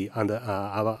to the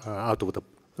out of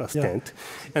the stent,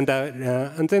 and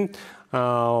then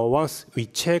once we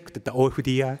check the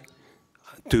OFDI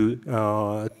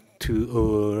to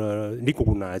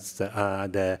recognize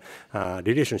the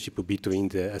relationship between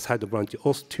the side branch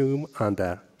ostium and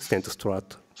the stent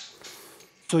strut.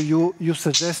 So you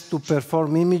suggest to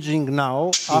perform imaging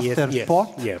now after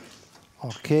pot? Yeah.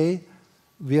 Okay.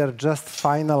 We are just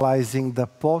finalizing the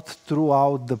pot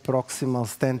throughout the proximal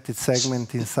stented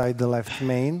segment inside the left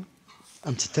main.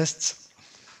 Anti-tests.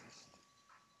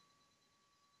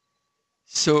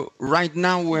 So right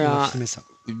now we are,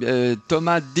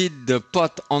 Thomas did the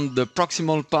pot on the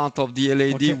proximal part of the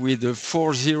LED with a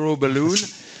 4-0 balloon,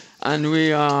 and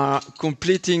we are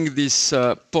completing this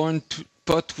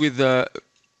pot with a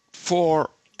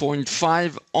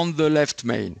 4.5 on the left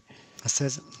main.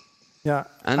 Yeah,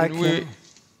 and we.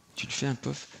 Tu le fais un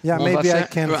puff? Yeah, maybe I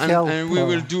can help. And we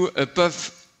will do a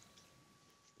puff.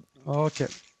 Ok.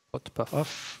 Pot puff.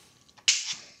 Off.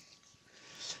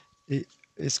 Et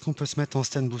est-ce qu'on peut se mettre en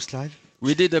stand boost live?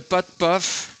 We did a pot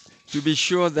puff to be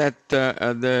sure that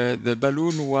the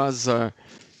balloon was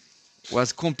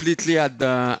was completely at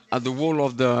the wall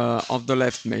of the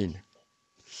left main.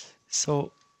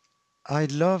 So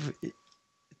I'd love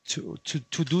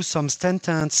to do some stent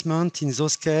enhancement in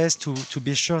those cases to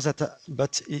be sure that,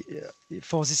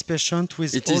 for this patient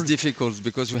with it is difficult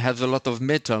because we have a lot of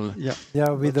metal. Yeah,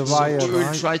 with the wire. So we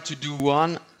will try to do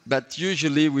one, but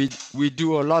usually we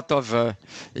do a lot of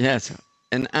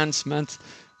enhancement.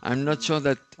 I'm not sure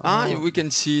that we can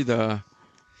see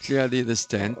clearly the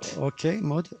stent. Okay,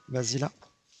 Maud, vas-y là.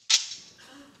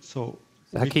 So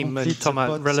Hakim and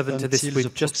Thomas, relevant to this,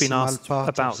 we've just been asked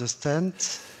about the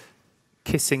stent.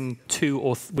 Kissing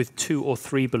with two or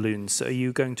three balloons. Are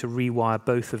you going to rewire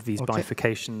both of these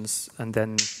bifurcations and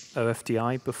then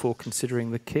OFDI before considering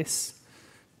the kiss,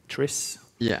 tris?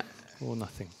 Yeah. Or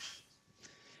nothing?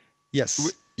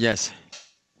 Yes. Yes.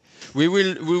 We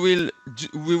will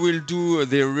do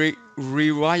the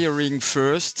rewiring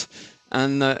first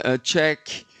and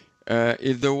check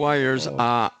if the wires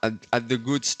are at the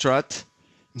good strut,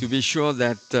 to be sure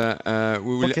that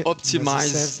we will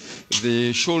optimize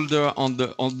the shoulder on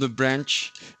the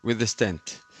branch with the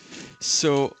stent.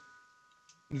 So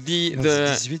the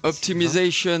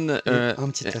optimization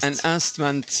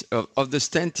enhancement of the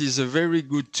stent is a very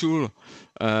good tool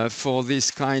for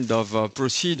this kind of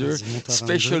procedure,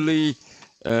 especially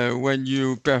when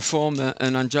you perform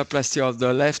an angioplasty of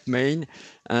the left main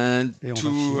and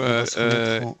to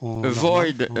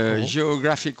avoid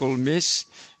geographical miss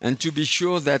and to be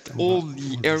sure that all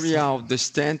the area of the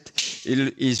stent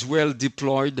is well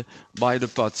deployed by the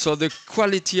pot. So the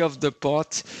quality of the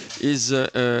pot is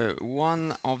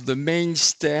one of the main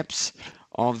steps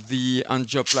of the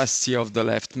angioplasty of the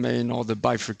left main or the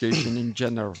bifurcation in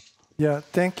general. Yeah,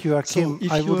 thank you, Hakim.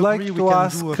 I would like to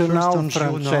ask now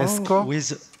Francesco.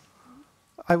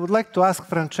 I would like to ask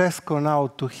Francesco now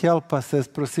to help us as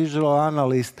procedural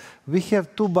analyst. We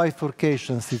have two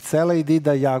bifurcations. It's LAD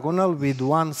diagonal with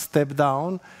one step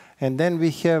down, and then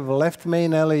we have left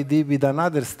main LAD with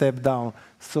another step down.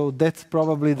 So that's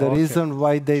probably the reason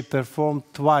why they performed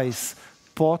twice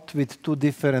pot with two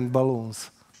different balloons.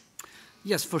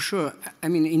 Yes, for sure. I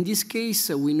mean, in this case,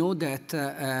 we know that,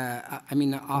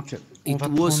 it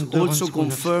was also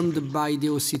confirmed by the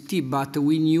OCT, but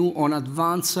we knew on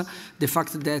advance the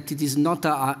fact that it is not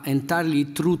an entirely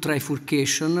true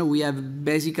trifurcation. We have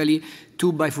basically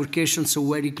two bifurcations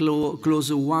very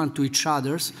close one to each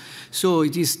other. So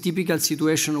it is typical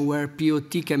situation where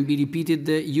POT can be repeated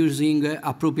using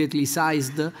appropriately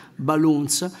sized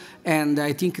balloons. And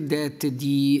I think that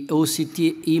the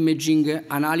OCT imaging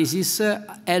analysis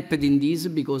helped in this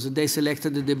because they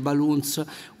selected the balloons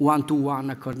one-to-one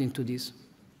according to this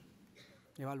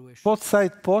evaluation. Pot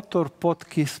side pot or pot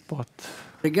kiss pot?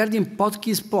 Regarding pot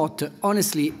kiss pot,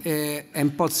 honestly,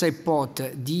 and pot side pot,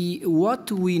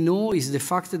 what we know is the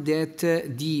fact that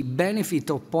the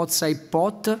benefit of pot side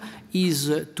pot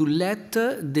is to let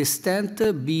the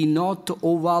stent be not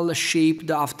oval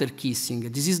shaped after kissing.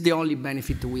 This is the only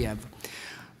benefit we have.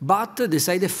 But the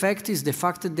side effect is the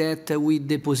fact that with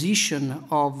the position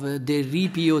of the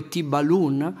re-POT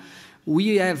balloon,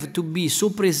 we have to be so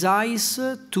precise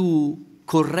to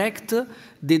correct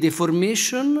the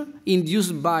deformation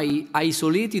induced by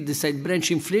isolated side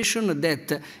branch inflation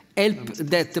that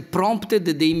prompted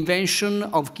the invention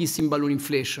of kissing balloon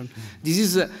inflation. This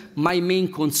is my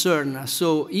main concern.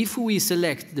 So if we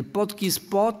select the pot kiss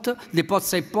pot, the pot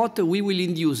side pot, we will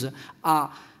induce a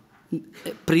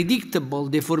predictable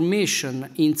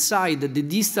deformation inside the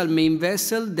distal main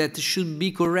vessel that should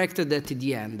be corrected at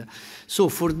the end. So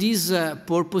for these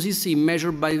purposes, in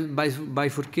measured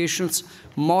bifurcations,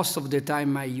 most of the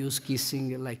time I use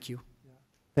kissing like you.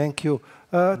 Thank you.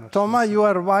 Thomas, you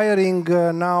are wiring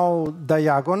now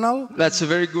diagonal. That's a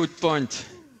very good point.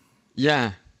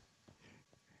 Yeah.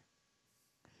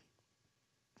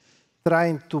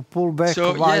 Trying to pull back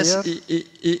so wire. Yes,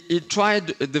 he tried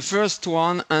the first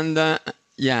one, and the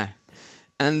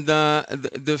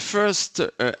first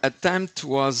attempt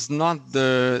was not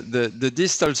the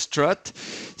distal strut.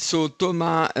 So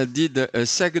Thomas did a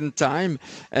second time,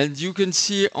 and you can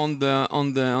see on the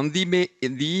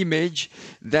image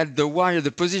that the wire,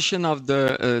 the position of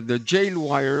the jail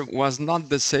wire was not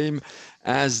the same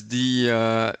as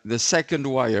the second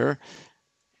wire.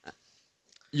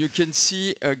 You can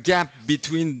see a gap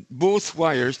between both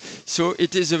wires, so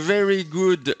it is a very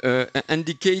good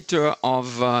indicator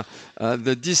of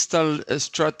the distal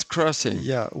strut crossing.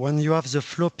 Yeah, when you have the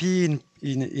floppy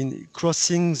in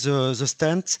crossing the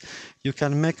stent, you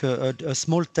can make a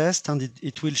small test, and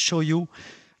it will show you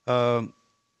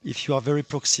if you are very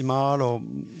proximal or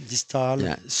distal.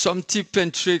 Yeah, some tip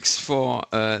and tricks for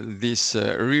this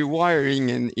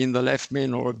rewiring in the left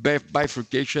main or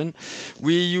bifurcation.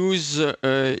 We use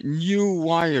new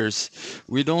wires.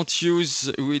 We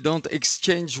don't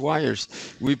exchange wires.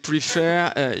 We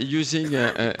prefer using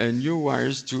new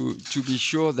wires to be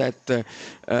sure that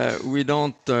we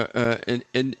don't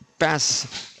pass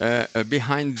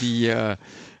behind the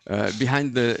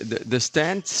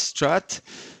stent strut.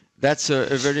 That's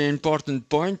a very important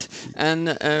point.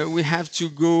 And we have to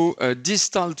go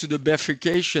distal to the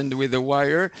bifurcation with the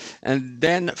wire and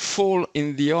then fall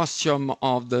in the ostium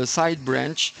of the side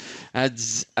branch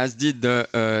as did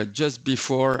just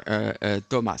before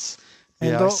Thomas.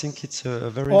 Yeah, I think it's a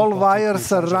very all important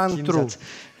wires are message, run Kim, through. that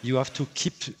you have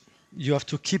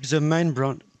to keep the main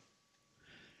branch.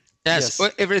 Yes,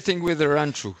 everything with a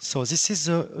run through. So this is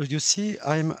you see,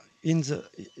 I'm in the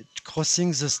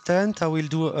crossing the stent. I will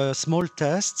do a small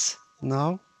test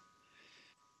now.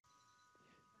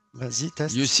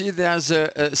 You see there's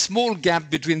a small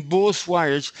gap between both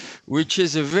wires, which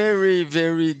is a very,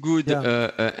 very good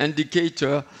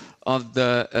indicator of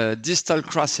the distal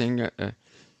crossing.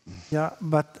 Yeah,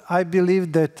 but I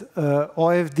believe that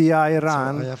OFDI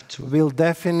run will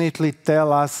definitely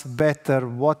tell us better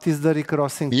what is the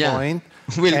recrossing point.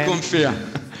 We'll confirm.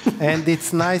 And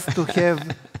it's nice to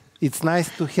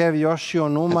have Yoshi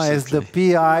Onuma as the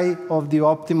PI of the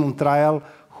Optimum trial,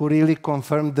 who really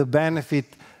confirmed the benefit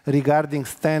regarding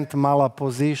stent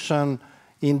malposition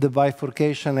in the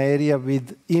bifurcation area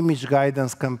with image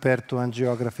guidance compared to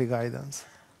angiography guidance.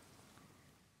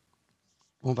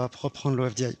 On va reprendre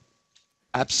l'OFDI.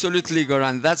 Absolutely,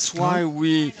 Goran. That's why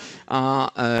we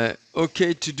are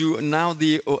okay to do now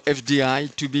the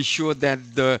OFDI to be sure that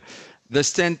the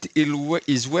stent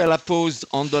is well apposed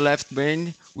on the left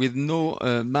main with no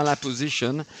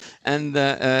malapposition, and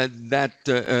that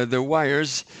the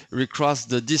wires recross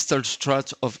the distal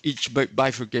strut of each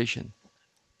bifurcation.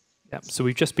 Yeah, so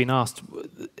we've just been asked,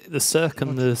 the circ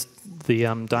and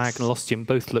the diagonal ostium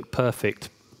both look perfect.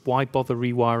 Why bother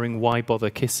rewiring? Why bother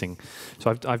kissing?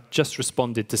 So I've just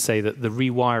responded to say that the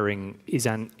rewiring is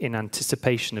in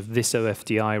anticipation of this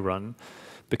OFDI run,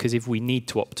 because if we need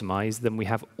to optimize, then we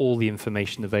have all the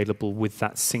information available with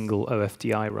that single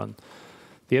OFDI run.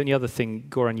 The only other thing,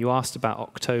 Goran, you asked about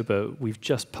October. We've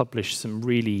just published some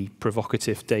really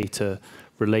provocative data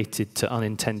related to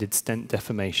unintended stent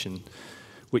deformation,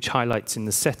 which highlights in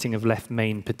the setting of left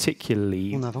main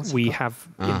particularly, we have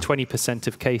in 20%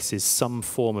 of cases some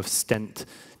form of stent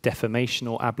deformation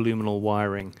or abluminal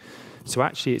wiring. So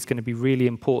actually it's going to be really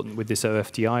important with this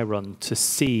OFDI run to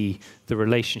see the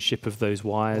relationship of those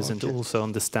wires and also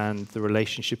understand the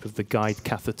relationship of the guide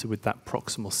catheter with that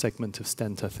proximal segment of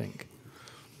stent, I think.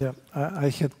 Yeah, I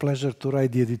had pleasure to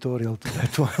write the editorial to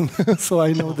that one, so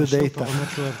I know the data.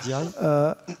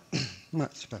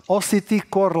 OCT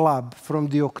Core Lab from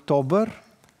the October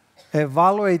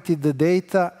evaluated the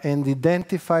data and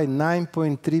identified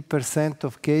 9.3%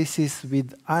 of cases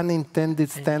with unintended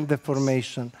stent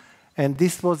deformation. And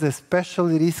this was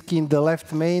especially risky in the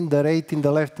left main. The rate in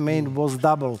the left main was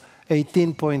double,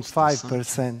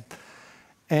 18.5%.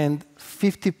 And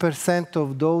 50%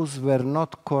 of those were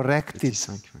not corrected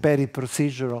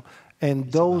peri-procedural. And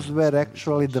those were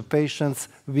actually the patients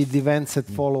with events at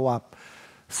follow-up.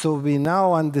 So we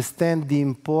now understand the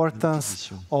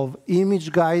importance of image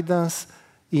guidance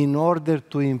in order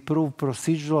to improve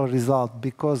procedural result,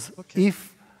 because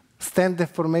if stent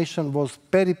deformation was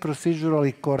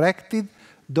peri-procedurally corrected,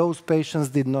 those patients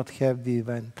did not have the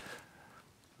event.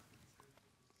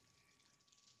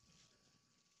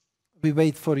 We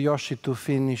wait for Yoshi to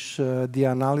finish the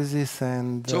analysis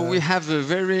and... So we have a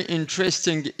very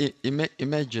interesting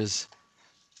images.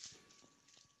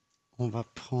 On va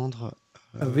prendre...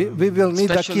 we will need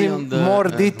more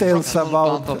details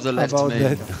about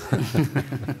that.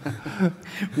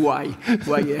 Why?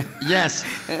 Why? Yes,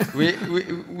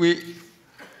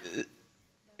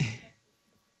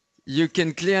 you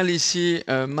can clearly see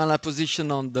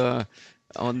malapposition on the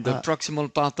proximal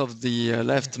part of the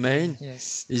left main.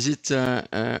 Yes. Is it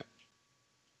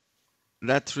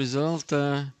that result,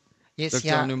 yes,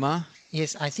 Dr. Onuma?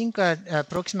 Yes, I think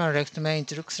proximal left main,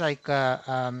 it looks like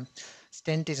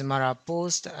stent is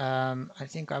malapposed. I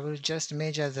think I will just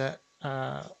measure the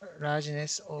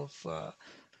largeness of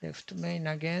left main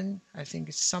again. I think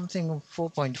it's something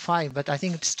 4.5, but I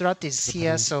think strut is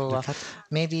here, so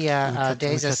maybe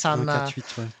there is some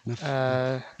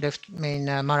left main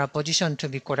malposition to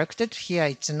be corrected. Here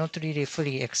it's not really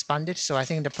fully expanded, so I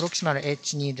think the proximal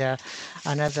edge need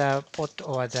another pot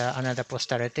or another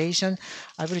post-rotation.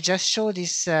 I will just show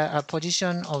this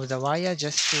position of the wire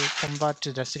just to convert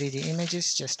to the 3D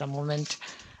images. Just a moment.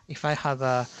 If I have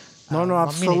a no,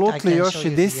 absolutely, Yoshi.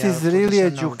 This is really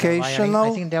educational.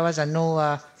 I think there was a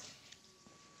no.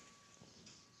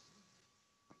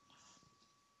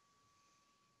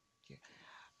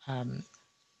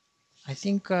 I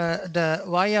think the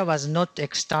wire was not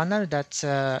external. That's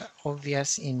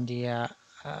obvious in the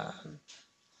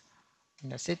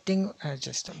setting.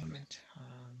 Just a moment.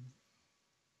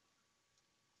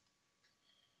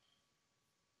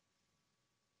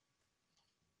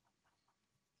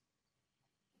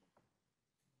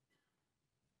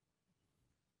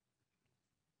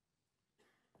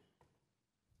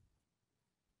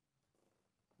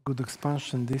 Good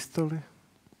expansion distally.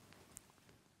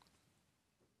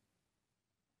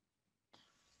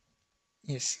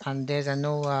 Yes, and there's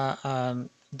no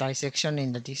dissection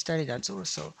in the distally. That's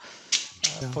also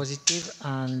positive,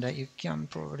 and you can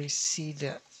probably see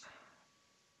the.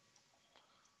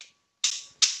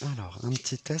 Alors, un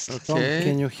petit test. Okay.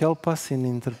 Can you help us in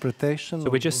interpretation? So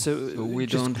we just we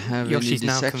don't have Yoshi's any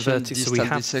now dissection, converted, so we distal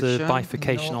have dissection. the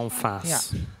bifurcation No. en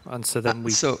face, and so then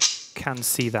we So can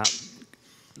see that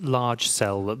large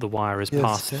cell that the wire has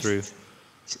passed through.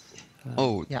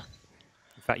 Yeah.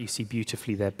 In fact, you see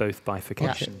beautifully there both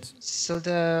bifurcations. So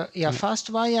the first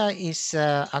wire is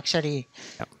actually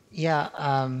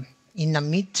in the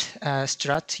mid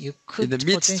strut. You could in the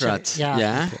mid strut,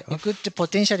 you could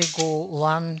potentially go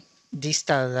one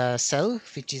distal cell,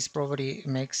 which is probably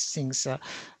makes things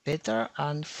better.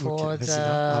 And for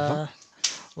the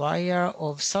wire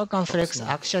of circumflex,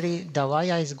 actually the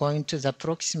wire is going to the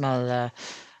proximal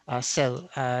cell.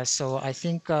 So I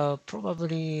think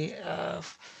probably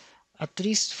at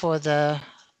least for the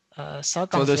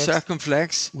circumflex. For the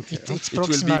circumflex, it will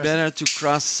be better to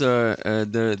cross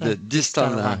the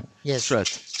distal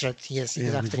strut. Yes,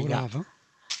 exactly. Yeah.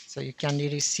 So you can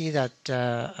really see that.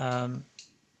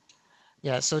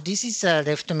 So this is a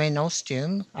left main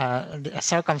ostium, a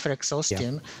circumflex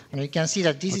ostium, and you can see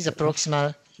that this is a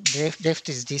proximal. Left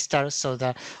is distal, so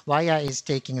the wire is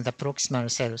taking the proximal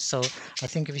cell. So I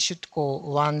think we should go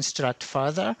one strut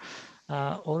further.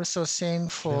 Also same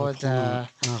for the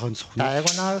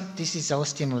diagonal. This is the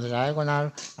ostium of the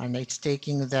diagonal, and it's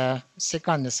taking the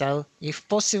second cell. If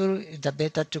possible, the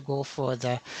better to go for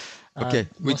the okay,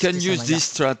 we can use this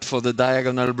strut for the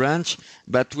diagonal branch,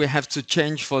 but we have to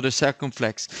change for the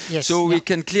circumflex. Yes, so we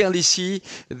can clearly see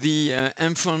the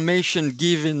information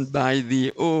given by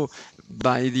the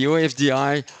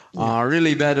OFDI are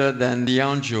really better than the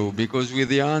angio, because with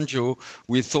the angio,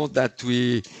 we thought that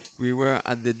we were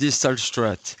at the distal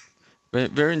strut.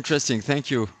 Very interesting, thank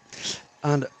you.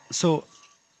 And so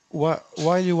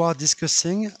while you are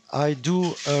discussing, I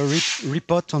do a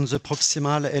report on the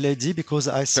proximal LAD because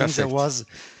I think there was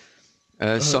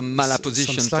some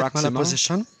malapposition, some slight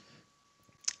malapposition.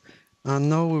 And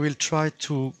now we will try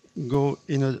to go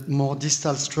in a more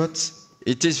distal strut.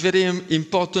 It is very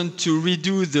important to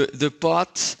redo the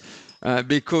part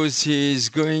because he's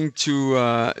going to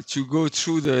go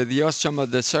through the ostium of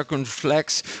the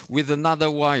circumflex with another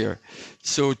wire.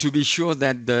 So to be sure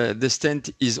that the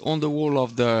stent is on the wall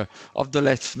of the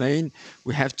left main,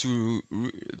 we have to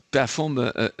perform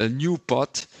a new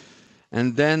pot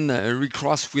and then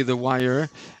recross with the wire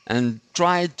and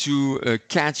try to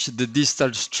catch the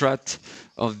distal strut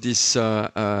of this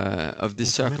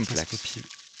circumflex.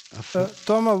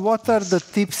 Thomas, what are the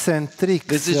tips and tricks?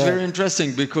 This is very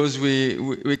interesting because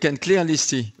we can clearly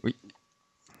see.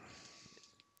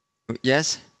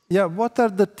 Yes? Yeah, what are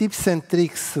the tips and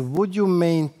tricks? Would you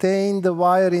maintain the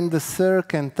wire in the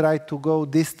circ and try to go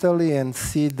distally and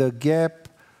see the gap?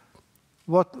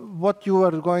 What you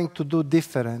are going to do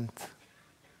different?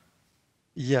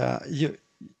 Yeah,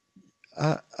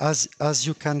 as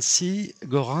you can see,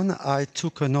 Goran, I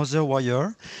took another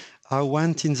wire. I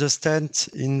went in the stent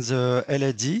in the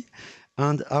LAD,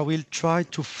 and I will try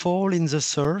to fall in the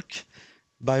circ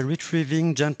by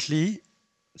retrieving gently.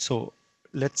 So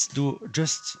let's do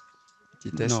just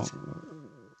test.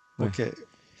 No. Okay,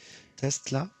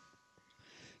 test là.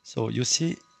 So you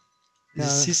see,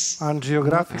 this is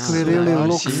angiographically really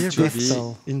looks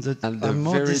distal. In the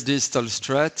very distal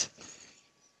strut.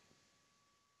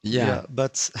 Yeah,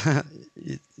 but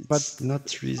it's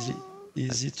not really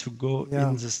easy to go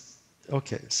in the.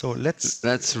 Okay, so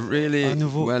that's really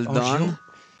well done.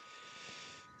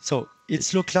 So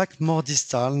It looks like more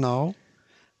distal now,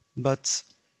 but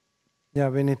yeah,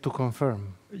 we need to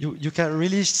confirm. You can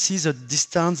really see the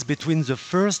distance between the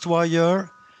first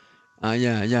wire.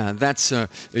 Yeah, that's a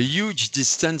huge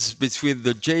distance between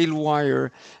the jail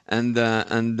wire and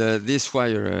this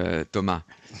wire, Thomas.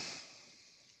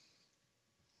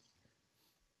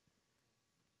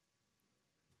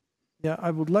 Yeah,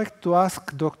 I would like to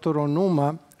ask Dr.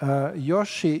 Onuma,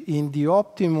 Yoshi, in the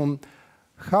optimum,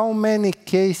 how many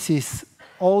cases,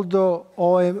 although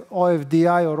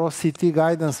OFDI or OCT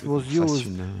guidance was used,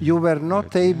 you were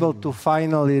not able to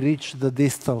finally reach the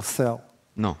distal cell?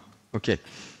 Non, ok.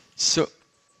 So,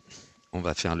 on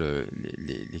va faire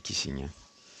les kissing.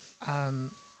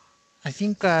 I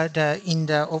think in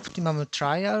the optimum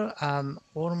trial,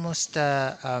 almost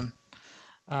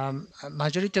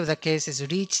majority of the cases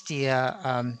reach the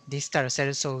distal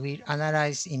cell. So we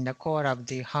analyze in the core of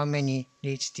how many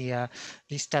reach the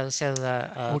distal cell,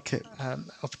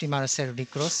 optimal cell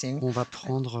recrossing. On va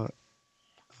prendre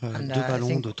deux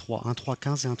ballons de 3, un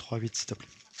 3,15 et un 3,8, s'il te plaît.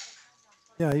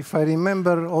 Yeah, if I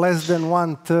remember, less than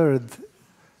 1/3,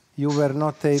 you were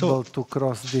not able to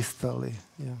cross distally.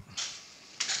 Yeah.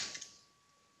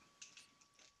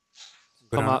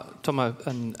 Thomas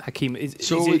and Hakim,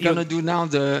 so we're going to do now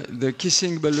the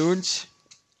kissing balloons?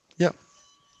 Yeah.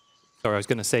 Sorry, I was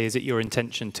going to say, is it your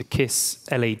intention to kiss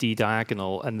LAD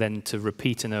diagonal and then to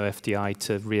repeat an OFDI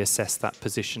to reassess that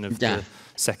position of the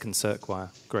second circ wire?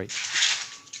 Great.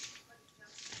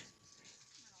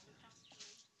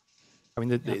 I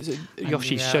mean,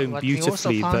 Yoshi's shown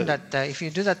beautifully. We also found that if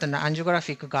you do that in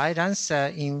angiographic guidance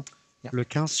in... Yeah. Le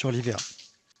 15 sur l'IVA.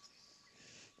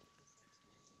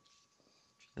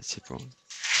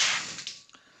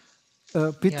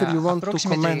 Peter, you want to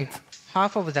comment?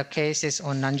 Half of the cases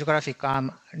on angiographic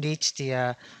arm reach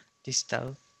the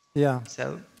distal. Yeah.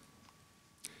 So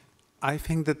I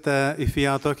think that if we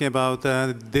are talking about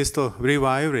distal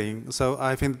rewiring, so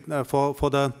I think for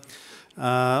the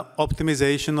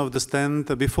optimization of the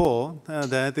stent before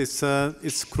that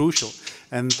is crucial,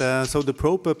 and so the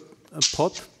proper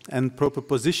pot and proper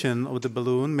position of the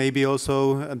balloon, maybe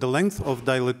also the length of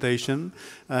dilatation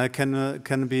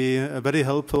can be very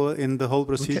helpful in the whole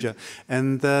procedure. Okay.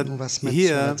 And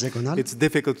here it's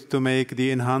difficult to make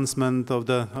the enhancement of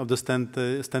the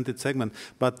stented segment.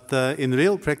 But in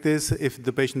real practice, if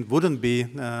the patient wouldn't be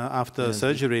after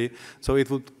surgery, so it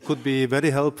could be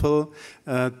very helpful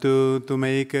to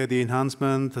make the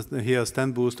enhancement here,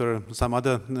 stent boost or some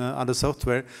other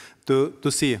software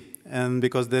to see. And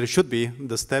because there should be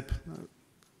the step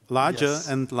larger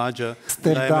and larger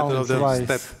diameter of the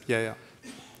step. Yeah.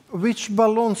 Which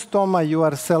balloons, Thomas, you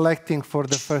are selecting for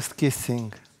the first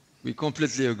kissing? We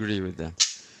completely agree with that.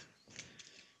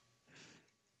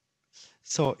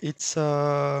 So it's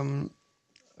a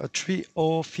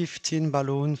 3015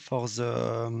 balloon for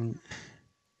the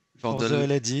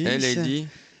LAD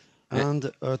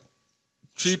and a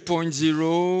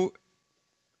 3.0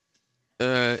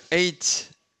 8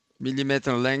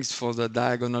 millimeter length for the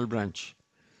diagonal branch.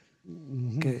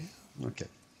 Okay.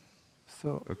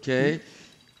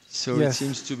 So it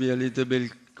seems to be a little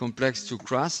bit complex to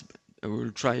cross. I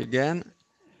will try again.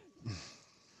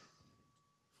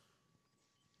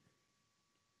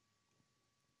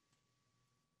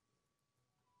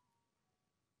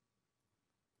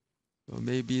 So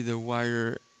maybe the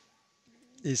wire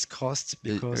is crossed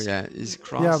because is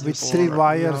crossed. Yeah, with 3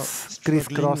 wires,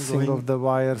 crisscrossing of the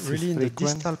wires really is in the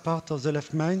frequent. distal part of the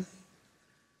left main.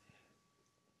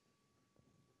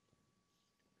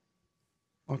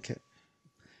 Okay.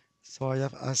 So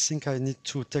I think I need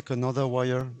to take another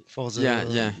wire for the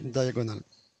diagonal.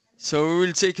 So we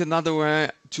will take another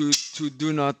wire to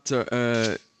do not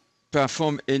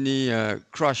perform any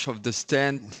crush of the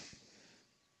stent,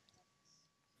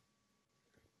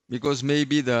 because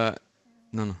maybe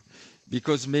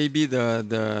because maybe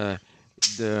the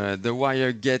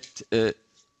wire get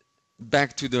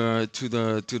back to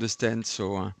the stent.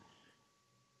 So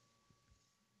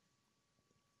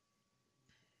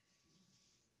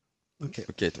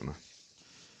okay, Thomas.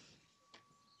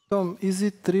 Tom, is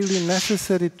it really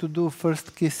necessary to do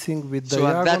first kissing with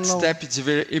diagonal? So at that step, it's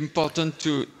very important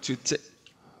to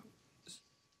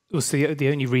Well, so the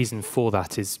only reason for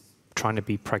that is trying to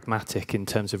be pragmatic in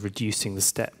terms of reducing the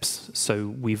steps. So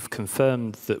we've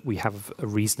confirmed that we have a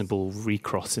reasonable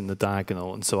recross in the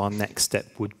diagonal, and so our next step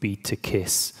would be to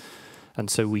kiss. And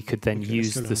so we could then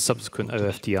use the subsequent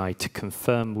OFDI to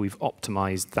confirm we've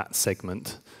optimized that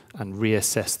segment and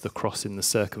reassess the cross in the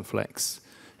circumflex.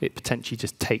 It potentially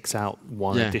just takes out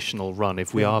one additional run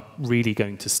if we are really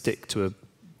going to stick to a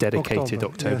dedicated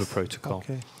October protocol.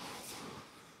 Okay.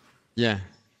 Yeah.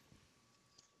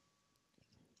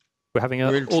 We're having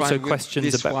also questions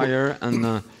this about wire,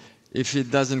 and if it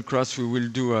doesn't cross, we will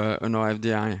do an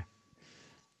OFDI.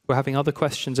 We're having other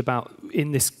questions about,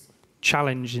 in this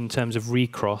challenge in terms of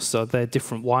recross, are there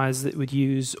different wires that would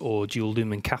use, or dual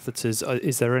lumen catheters?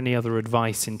 Is there any other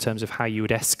advice in terms of how you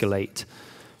would escalate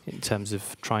in terms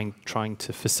of trying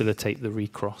to facilitate the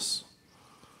recross?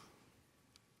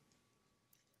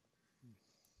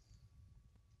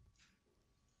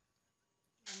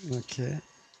 Okay.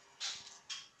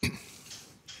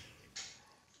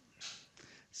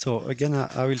 So again,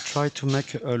 I will try to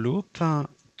make a loop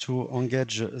to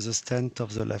engage the stent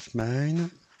of the left main.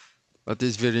 What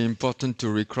is very important to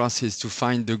recross is to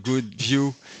find the good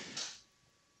view.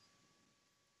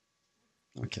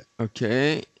 Okay.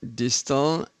 Okay,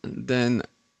 distal, then.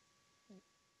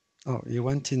 Oh, he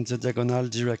went in the diagonal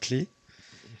directly.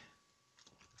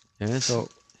 Yes. So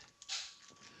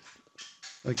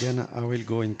again, I will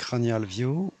go in cranial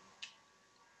view.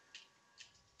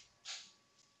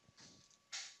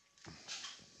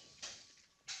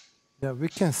 Yeah, we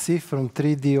can see from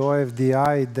 3D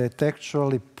OFDI that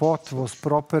actually pot was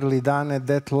properly done at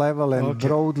that level and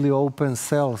broadly open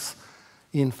cells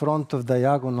in front of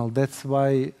diagonal. That's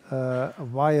why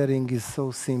wiring is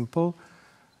so simple.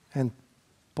 And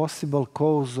possible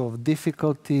cause of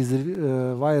difficulties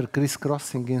wire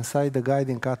crisscrossing inside the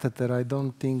guiding catheter. I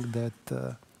don't think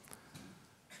that.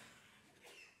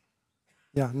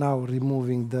 Yeah, now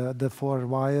removing the 4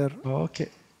 wire. Okay.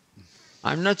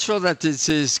 I'm not sure that it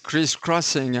is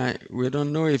crisscrossing. We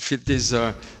don't know if it is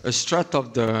a strut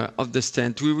of the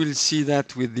stent. We will see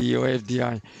that with the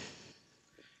OFDI.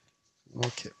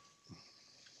 Okay.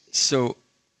 So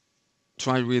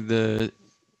try with the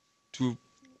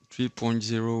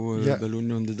 3.0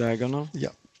 balloon on the diagonal. Yeah.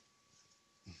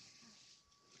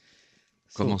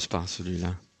 Commence par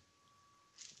celui-là.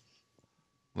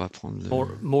 On va prendre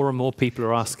more and more people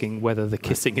are asking whether the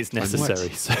kissing is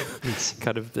necessary. So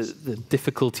kind of the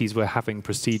difficulties we're having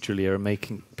procedurally are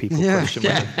making people question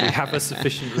whether we have a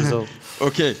sufficient result.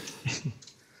 Okay.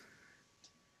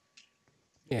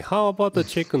 How about the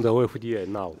check on the OFDI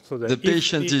now? So that the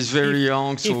patient is very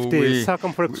young, so if the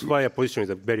circumflex wire position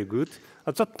is very good,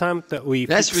 at that time that we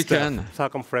fix the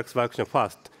circumflex action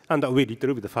first, and we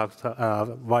retrieve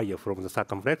the wire from the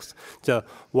circumflex, the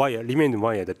wire, remaining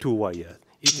wire, the 2 wire,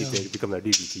 it becomes a little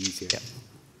bit easier.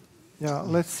 Yeah,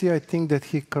 let's see, I think that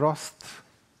he crossed.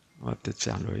 On va peut-être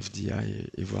faire le FDI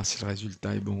et voir si le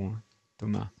résultat est bon,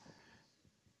 Thomas.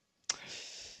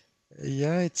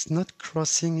 Yeah, it's not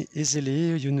crossing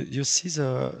easily. You see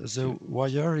the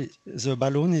wire, the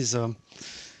balloon is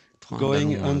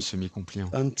going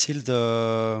until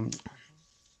the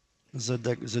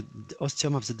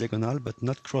ostium of the diagonal, but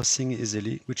not crossing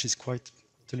easily, which is quite a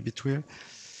little bit weird.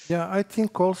 Yeah, I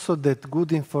think also that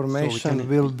good information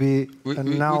will be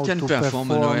now we can to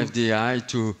perform an OFDI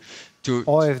to be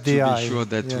sure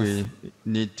that we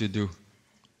need to do.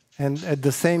 And at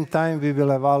the same time, we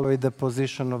will evaluate the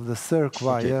position of the circ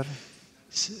wire.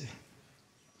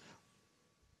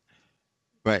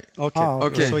 Right.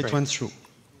 Okay. So it went through.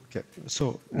 Okay.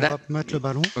 So on va mettre le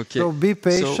ballon. Okay. So be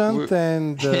patient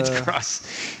and. It cross.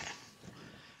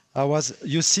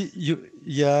 You see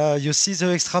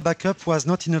the extra backup was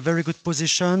not in a very good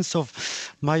position, so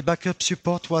my backup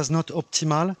support was not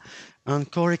optimal, and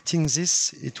correcting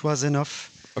this, it was enough.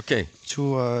 Okay.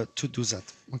 To do that.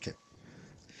 Okay.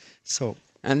 So.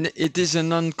 And it is a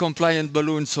non-compliant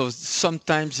balloon, so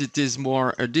sometimes it is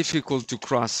more difficult to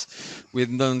cross with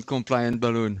non-compliant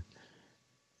balloon.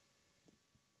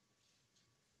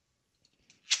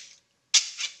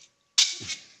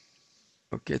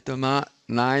 Okay, Thomas,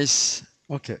 nice.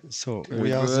 Okay, so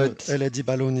we have the LED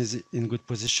balloon is in good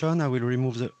position. I will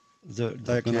remove the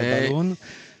diagonal balloon.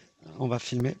 On va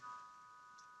filmer.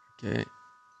 Okay.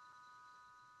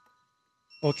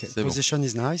 Okay, position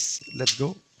is nice. Let's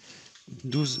go.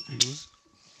 12.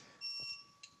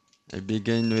 I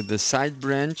begin with the side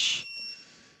branch.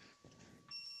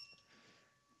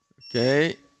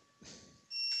 Okay.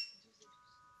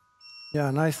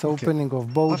 Yeah, nice opening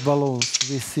of both balloons.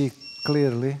 We see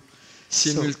clearly.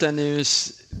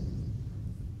 Simultaneous.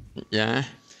 Yeah.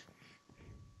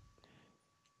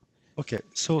 Okay,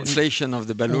 so inflation of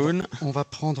the balloon. On va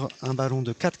prendre un ballon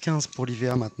de 4,15 pour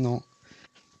l'IVA maintenant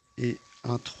et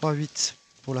un 3,8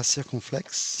 pour la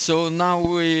circonflexe. So now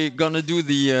we're gonna do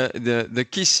the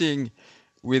kissing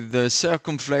with the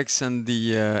circumflex and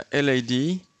the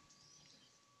LAD.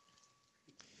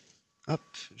 Hop,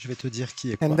 je vais te dire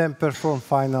qui est quoi. And then perform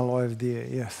final OFDA,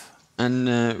 yes. And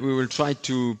we will try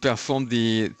to perform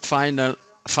the final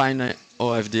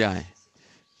OFDI.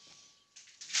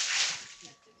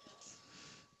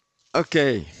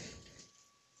 Okay.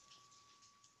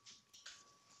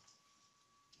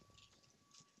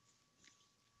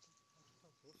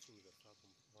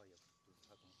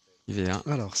 Yeah.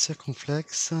 Alors,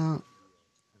 circumflex,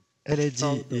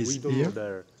 LAD is we don't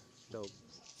here. know the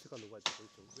second wide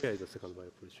position. Where is the second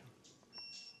wide position?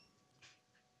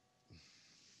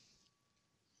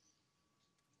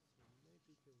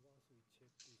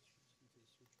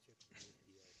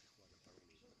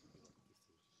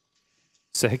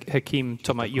 So Hakeem,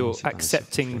 Thomas, you're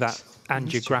accepting that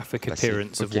angiographic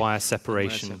appearance of wire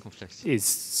separation is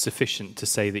sufficient to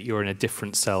say that you're in a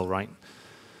different cell, right?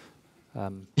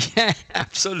 Yeah,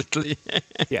 absolutely.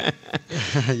 Yeah.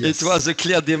 Yes. It was a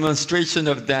clear demonstration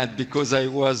of that because I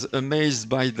was amazed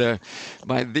by the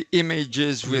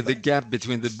images with the gap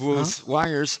between the both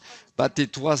wires, but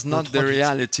it was not the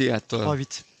reality at all.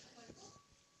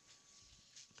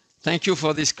 Thank you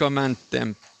for this comment,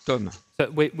 Tom. So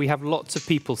we have lots of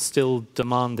people still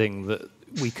demanding that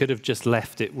we could have just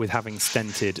left it with having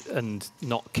stented and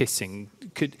not kissing.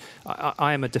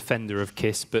 I am a defender of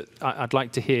KISS, but I'd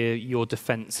like to hear your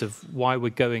defense of why we're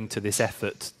going to this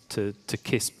effort to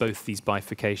kiss both these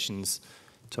bifurcations,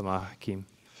 Thomas, Hakeem.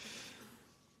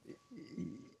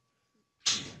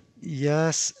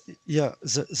 Yes, yeah,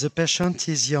 the patient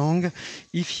is young.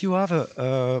 If you have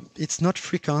it's not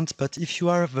frequent, but if you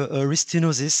have a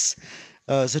restenosis,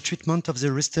 the treatment of the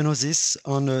restenosis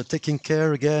on taking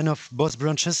care again of both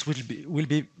branches will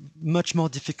be much more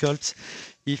difficult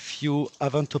if you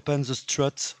haven't opened the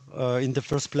strut in the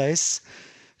first place.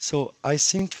 So I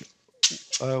think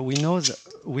we know that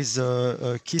with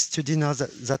the KISS study now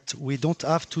that we don't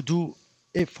have to do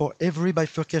for every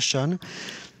bifurcation.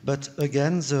 But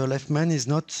again, the left main is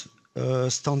not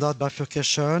standard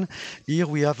bifurcation. Here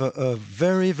we have a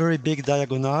very, very big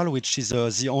diagonal, which is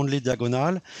the only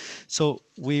diagonal. So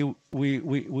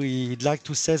we'd like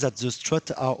to say that the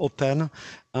struts are open,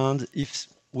 and if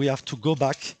we have to go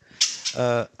back,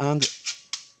 and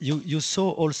you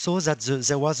saw also that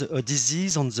there was a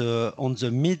disease on the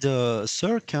mid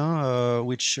circ,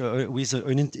 which with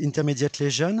an intermediate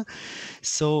lesion.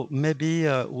 So maybe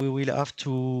we will have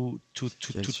to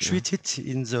treat it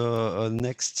in the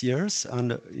next years,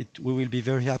 and we will be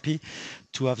very happy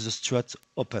to have the strut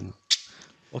open.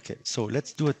 Okay, so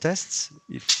let's do a test.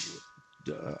 If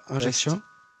injection.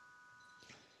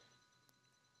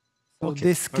 So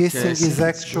this kissing is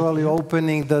actually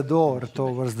opening the door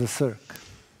towards the circ.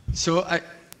 So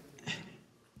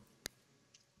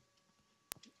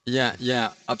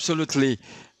yeah, absolutely.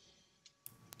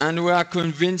 And we are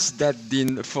convinced that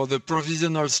for the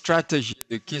provisional strategy,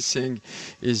 the kissing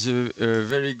is a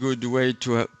very good way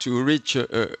to reach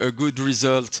a good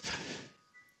result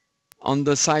on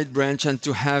the side branch and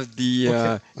to have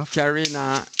the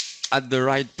carina at the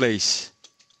right place.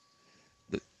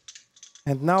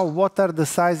 And now, what are the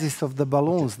sizes of the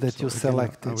balloons that you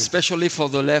selected? Especially for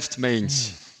the left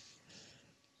mains.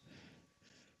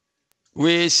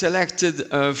 We selected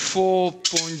a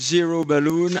 4.0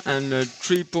 balloon and a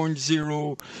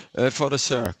 3.0 for the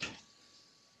circ.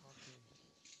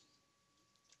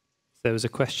 There was a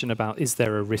question about, is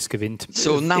there a risk of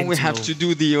So now we have to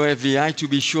do the OFVI to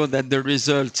be sure that the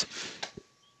result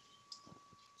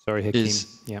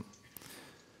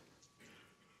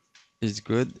is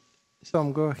good.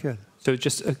 Tom, go ahead. So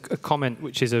just a comment,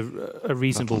 which is a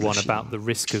reasonable one, about the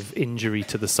risk of injury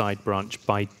to the side branch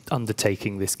by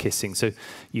undertaking this kissing. So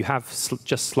you have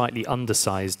just slightly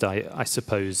undersized, I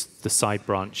suppose, the side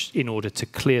branch in order to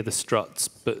clear the struts,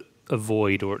 but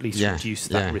avoid or at least reduce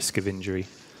that risk of injury.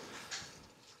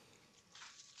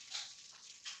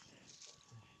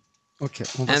 Okay.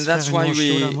 And that's why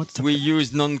we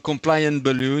use non-compliant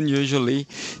balloon usually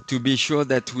to be sure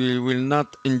that we will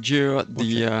not injure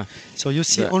the So you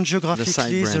see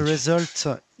angiographically the result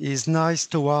is nice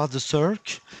toward the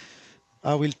circ.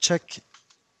 I will check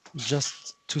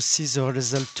just to see the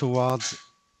result toward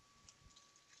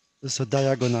the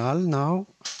diagonal now.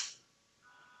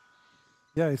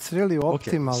 Yeah, it's really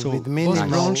optimal so with minimal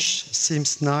branch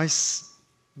seems nice.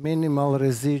 Minimal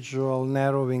residual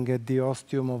narrowing at the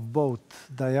ostium of both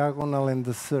diagonal and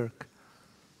the circ.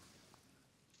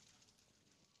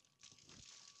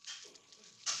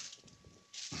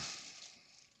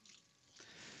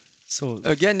 So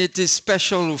again, it is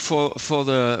special for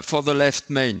the left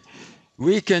main.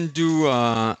 We can do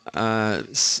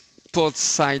port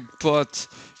side port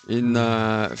in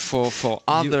for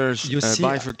other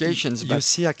bifurcations. You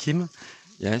see, Hakeem.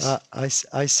 Yes.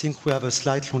 I think we have a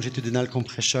slight longitudinal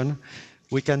compression.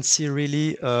 We can see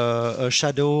really a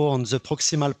shadow on the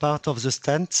proximal part of the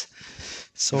stent.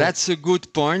 So that's a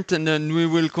good point, and then we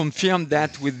will confirm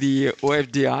that with the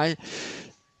OFDI.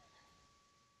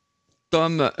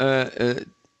 Tom,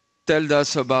 told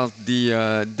us about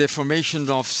the deformation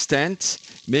of stent.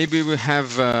 Maybe we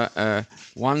have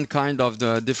one kind of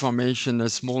the deformation, a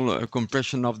small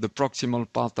compression of the proximal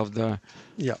part of the...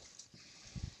 Yeah.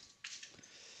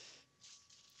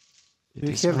 You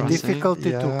have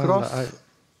difficulty to cross?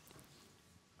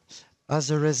 As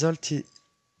a result...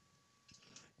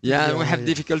 Yeah, we have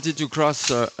difficulty to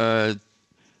cross...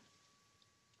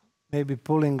 maybe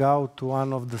pulling out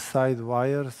one of the side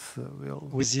wires will...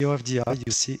 With the OFDI,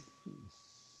 you see...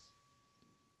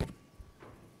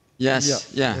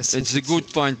 Yes, yeah, yes, it's a good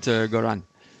point, Goran.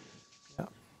 Yeah.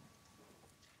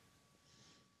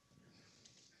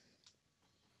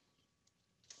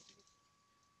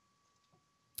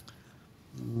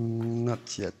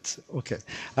 Not yet. Okay.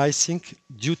 I think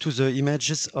due to the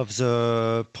images of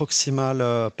the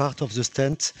proximal part of the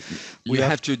stent, we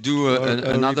have to do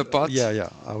another part. Yeah, yeah.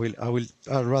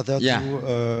 I'll rather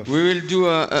do. We will do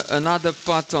another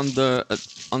part on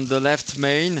the left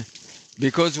main,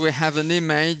 because we have an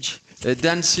image, a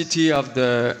density of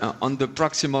the on the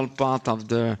proximal part of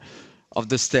the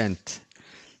stent.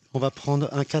 On va prendre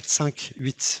un 4, 5,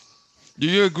 8. Do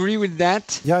you agree with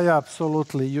that? Yeah, yeah,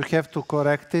 absolutely. You have to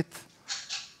correct it.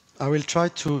 I will try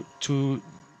to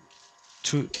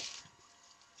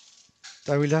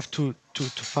I will have to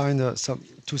find some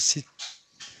to see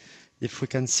if we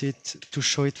can see it, to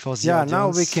show it for the audience. Yeah, now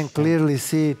we can clearly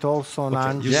see it also on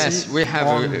Angie. Yes, we have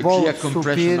on a both clear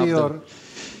compression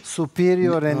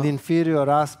superior and inferior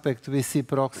aspect. We see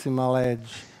proximal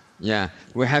edge. Yeah,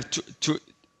 we have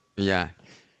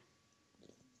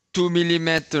 2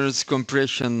 millimeters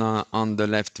compression on the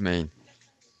left main.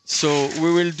 So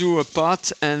we will do a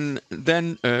part and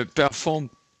then perform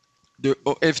the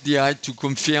FDI to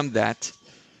confirm that.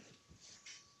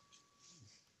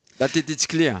 But it is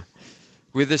clear.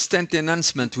 With the stent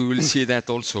enhancement, we will see that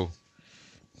also.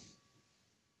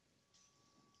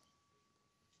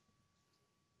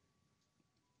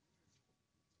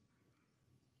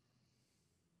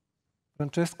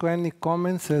 Francesco, any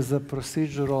comments as a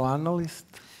procedural analyst?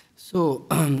 So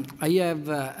I have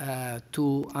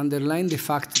to underline the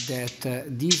fact that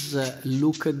this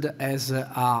looked as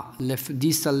a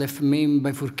distal left main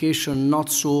bifurcation, not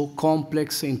so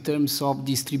complex in terms of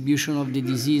distribution of the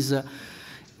disease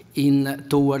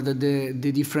toward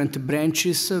the different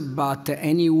branches, but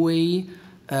anyway,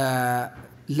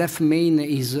 left main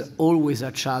is always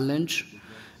a challenge.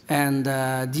 And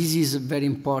this is very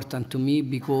important to me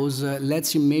because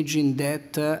let's imagine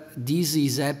that this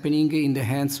is happening in the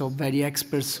hands of very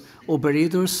expert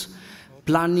operators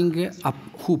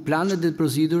who planned the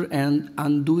procedure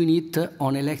and doing it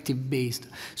on elective based.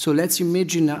 So let's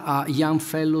imagine young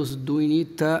fellows doing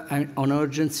it on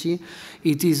urgency.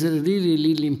 It is really,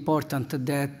 really important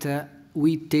that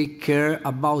we take care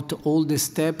about all the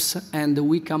steps and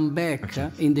we come back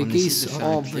in the case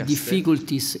of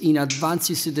difficulties in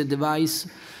advancing the device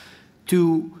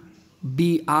to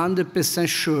be 100%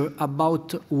 sure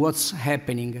about what's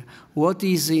happening. What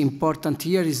is important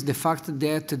here is the fact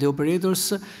that the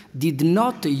operators did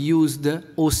not use the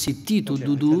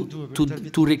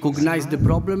OCT to recognize the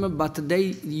problem, but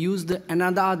they used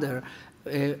another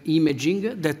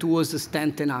imaging that was a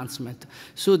stent enhancement.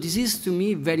 So this is to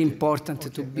me very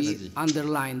important to be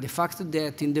underlined. The fact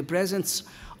that in the presence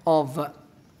of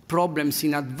problems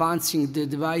in advancing the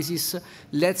devices,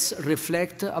 let's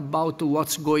reflect about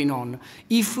what's going on.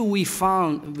 If we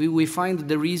find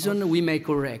the reason, we may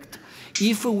correct.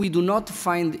 If we do not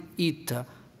find it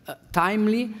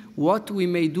timely, what we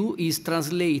may do is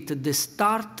translate the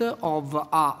start of,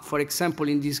 for example,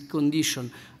 in this condition,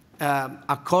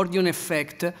 accordion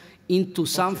effect into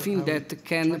something that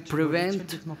can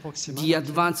prevent the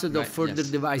advance of further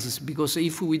devices. Because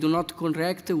if we do not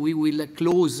correct, we will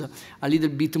close a little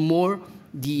bit more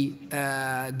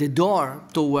the door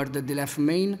toward the left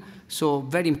main. So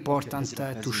very important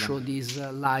to show this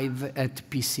live at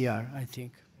PCR, I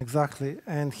think. Exactly.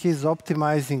 And he's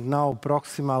optimizing now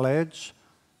proximal edge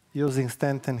using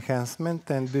stent enhancement,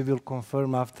 and we will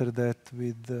confirm after that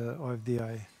with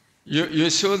OFDI. You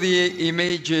saw the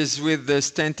images with the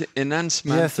stent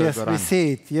enhancement? Yes, yes, we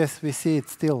see it. Yes, we see it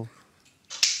still.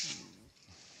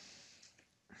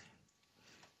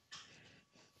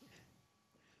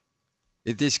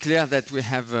 It is clear that we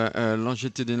have a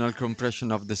longitudinal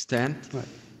compression of the stent. Right.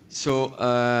 So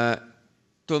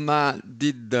Thomas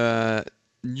did the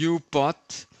new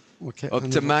pot,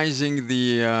 optimizing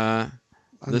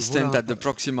the stent at the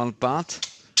proximal part.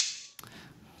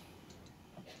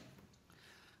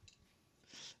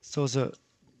 So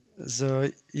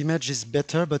the image is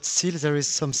better, but still there is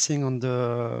something on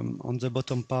the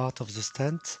bottom part of the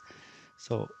stent.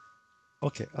 So,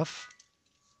 okay, off.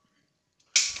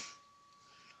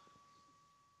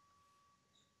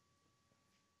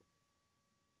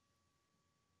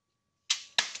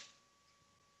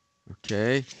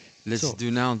 Okay, let's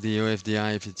do now the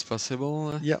OFDI if it's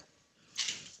possible. Yeah.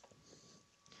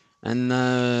 And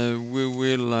we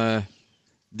will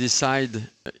decide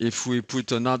if we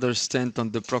put another stent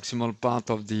on the proximal part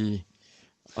of the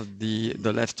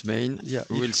left main. Yeah,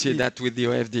 we will see that with the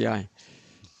OFDI.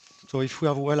 So if we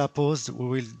are well opposed, we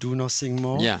will do nothing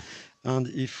more. Yeah. And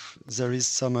if there is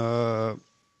some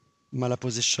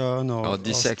malapposition or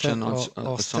dissection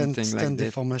or something stent like that,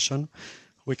 deformation,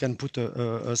 we can put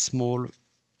a small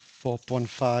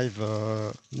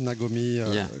 4.5 Nagomi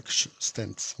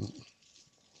stent.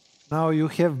 Now you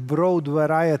have broad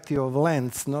variety of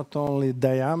lengths, not only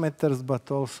diameters,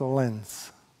 but also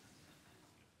lengths.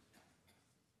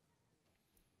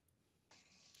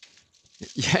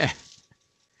 Yeah,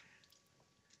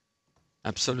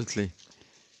 absolutely.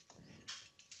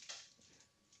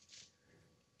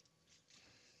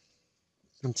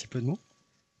 Un petit peu de mots.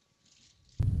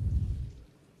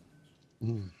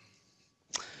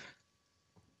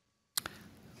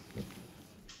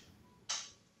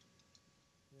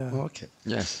 Okay.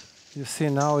 Yes. You see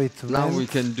now it went. Now we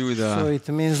can do the. So it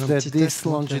means that this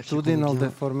longitudinal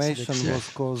deformation was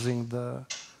causing the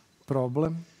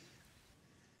problem.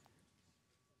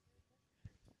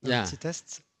 Yeah.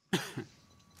 Test.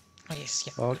 Yes.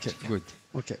 Yeah. Okay. Good.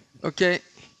 Okay. Okay.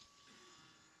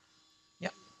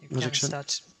 Yeah. You can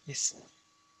start. Yes.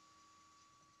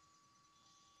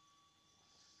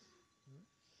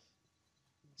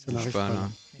 Ça n'arrive pas là.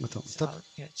 Yeah. Attends, stop.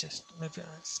 Yeah, just maybe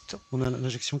stop. On a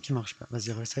l'injection qui marche pas.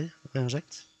 Vas-y, réessaye.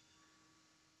 Réinjecte.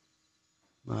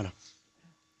 Voilà.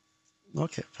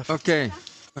 Ok. Parfait. Okay.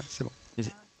 Ouais, c'est bon.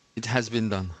 It has been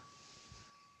done.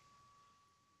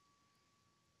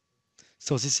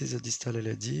 So this is a distal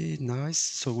LED. Nice.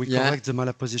 So we correct the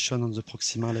malapposition on the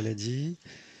proximal LED.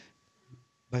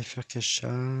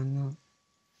 Bifurcation.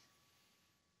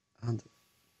 And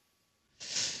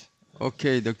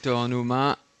okay, Dr.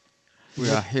 Onuma, we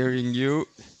are hearing you.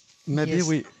 Maybe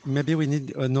we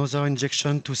need another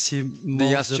injection to see more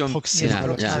the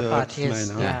proximal part. Yes.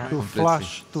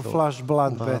 To flush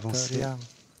blood better.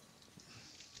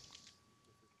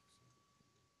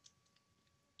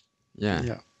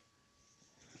 Yeah.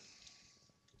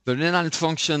 The renal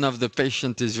function of the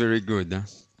patient is very good. Hein?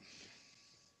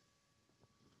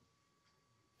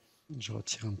 Je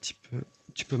retire un petit peu.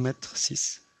 Tu peux mettre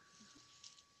 6.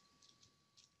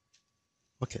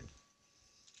 OK.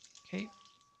 Okay.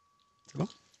 C'est bon?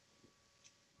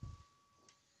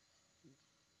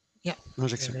 Yeah.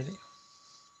 Injection.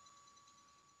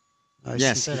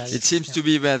 Yes, it seems to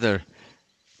be better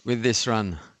with this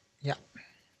run. Yeah.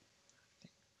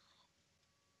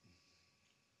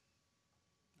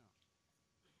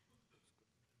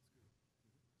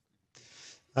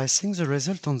 I think the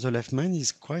result on the left main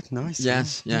is quite nice.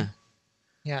 Yes, yeah.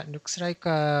 Yeah, looks like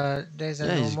there's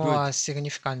no more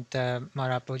significant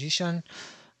malapposition.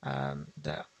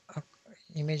 The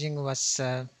imaging was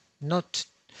not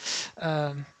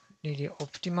really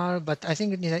optimal, but I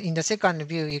think in the second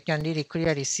view, you can really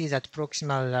clearly see that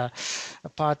proximal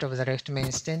part of the left main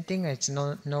stenting. It's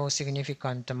no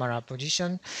significant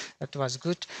malapposition. That was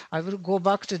good. I will go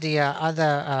back to the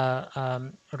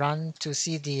other run to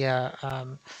see the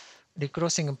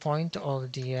recrossing point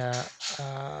of the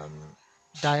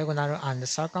diagonal and the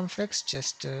circumflex.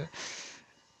 Just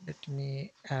let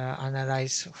me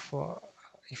analyze for.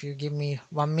 If you give me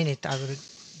 1 minute, I will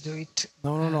do it.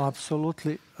 No,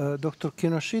 absolutely. Dr.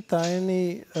 Kinoshita,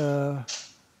 any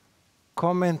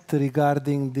comment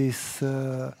regarding this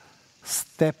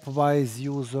stepwise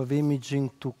use of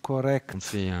imaging to correct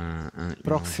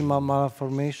proximal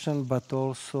malformation, but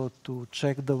also to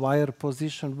check the wire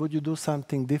position? Would you do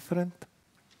something different?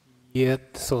 Yeah.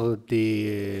 So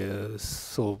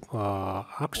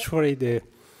actually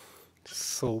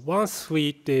so once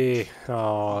we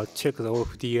check the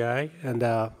OFDI and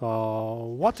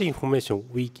what information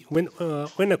when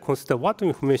I consider what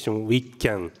information we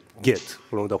can get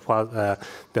from the first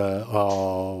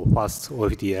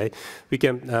OFDI, we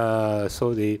can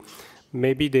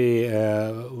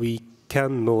we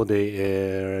can know the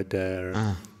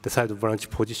side branch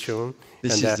position.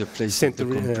 This is the place of the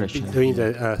compression. Between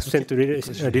the stent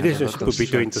relationship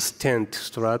between the stent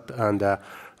strut and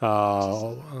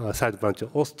side branch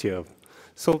osteo.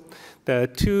 So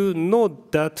to know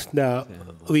that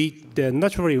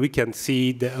naturally we can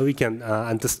see we can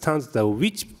understand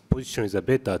which position is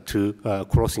better to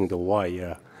crossing the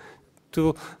wire.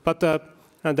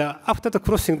 And after the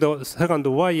crossing the second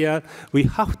wire, we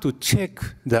have to check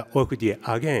the OFDI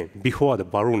again before the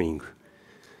ballooning.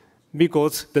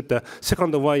 because the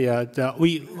second wire,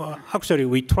 we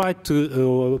tried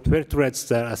to penetrate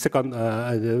the second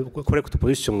correct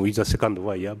position with the second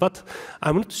wire, but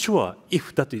I'm not sure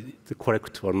if that is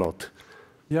correct or not.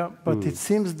 Yeah, but it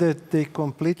seems that they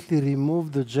completely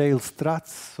removed the jail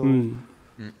struts. So.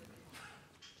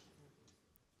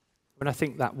 And I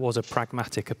think that was a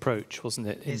pragmatic approach, wasn't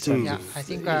it? Yeah, I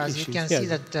think as you can see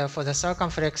that for the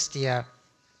circumflex, the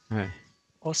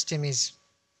ostium is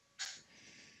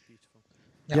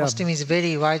ostium is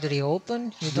very widely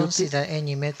open. You don't see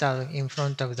any metal in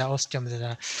front of the ostium,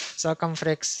 the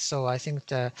circumflex. So I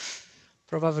think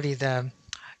probably it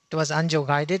was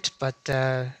angio-guided, but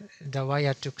the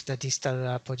wire took the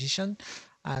distal position.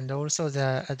 And also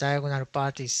the diagonal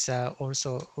part is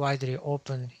also widely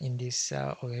open in these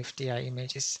OFDI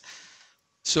images.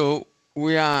 So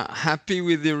we are happy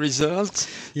with the result.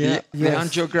 The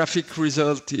angiographic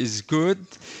result is good.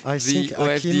 I think, the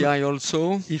OFDI Akim,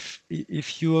 also.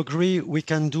 If you agree, we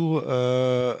can do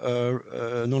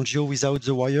an angio without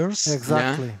the wires.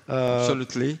 Exactly. Yeah,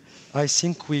 absolutely. I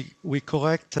think we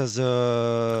correct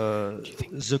the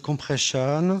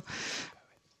compression.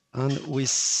 And we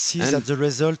see that the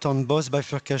result on both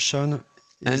bifurcation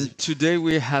is... And today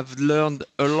we have learned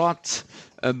a lot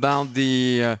about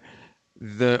the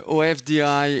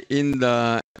OFDI in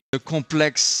the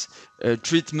complex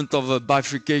treatment of a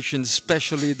bifurcation,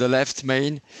 especially the left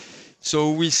main.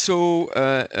 So we saw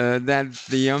that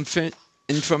the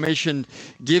information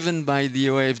given by the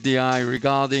OFDI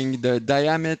regarding the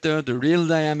diameter, the real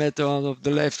diameter of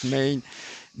the left main,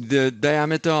 the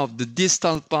diameter of the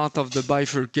distal part of the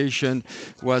bifurcation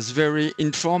was very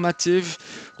informative.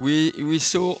 We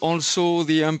saw also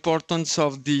the importance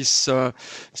of this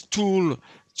tool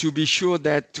to be sure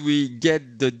that we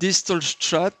get the distal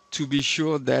strut, to be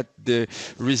sure that the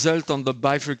result on the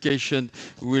bifurcation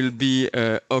will be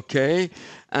okay.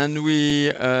 And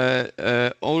we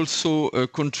also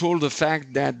control the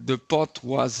fact that the pot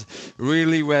was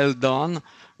really well done,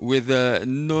 with a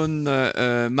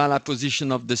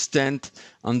non-malapposition of the stent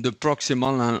on the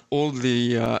proximal and all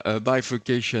the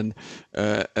bifurcation,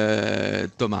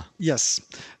 Thomas. Yes,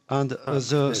 and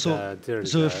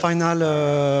the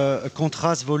final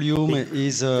contrast volume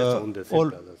is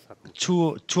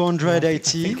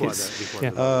 280.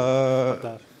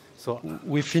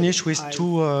 We finish with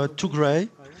two gray.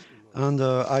 And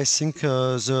I think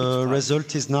the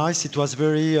result is nice. It was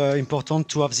very important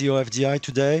to have the OFDI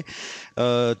today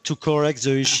to correct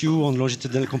the issue on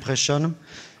longitudinal compression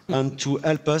and to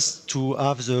help us to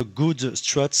have the good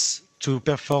struts to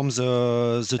perform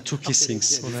the two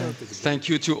kissings. Thank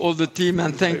you to all the team,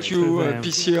 and thank you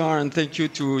PCR, and thank you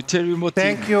to Terry Moti.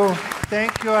 Thank you,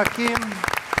 Akim.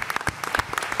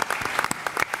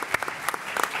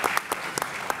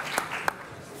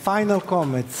 Final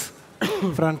comments.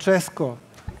 Francesco.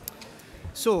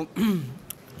 So,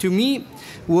 to me,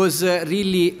 was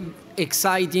really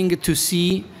exciting to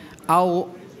see how,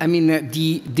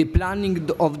 the planning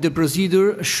of the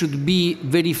procedure should be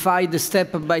verified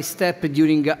step by step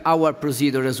during our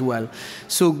procedure as well.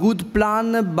 So, good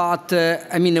plan, but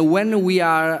when we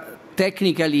are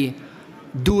technically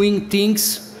doing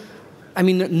things,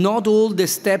 not all the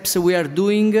steps we are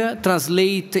doing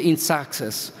translate in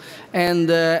success. And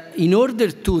in order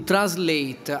to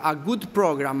translate a good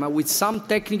program with some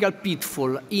technical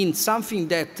pitfall in something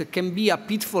that can be a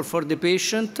pitfall for the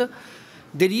patient,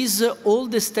 there is all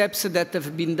the steps that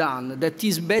have been done. That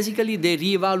is basically the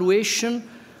reevaluation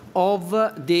of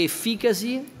the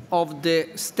efficacy of the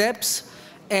steps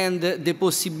and the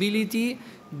possibility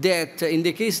that in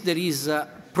the case there is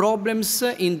problems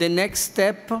in the next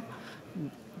step,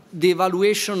 the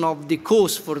evaluation of the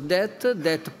cause for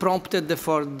that prompted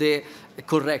for the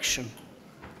correction.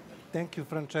 Thank you,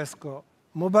 Francesco.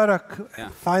 Mubarak,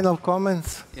 final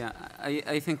comments? Yeah,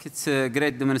 I think it's a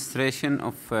great demonstration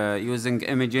of using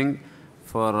imaging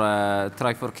for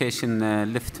trifurcation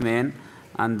left main,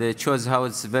 and it shows how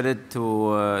it's valid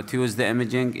to use the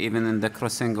imaging even in the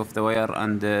crossing of the wire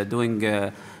and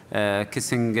doing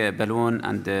kissing balloon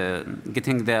and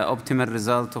getting the optimal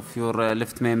result of your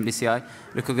left main BCI.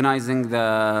 Recognizing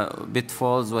the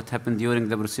pitfalls, what happened during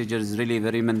the procedure is really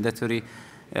very mandatory,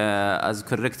 as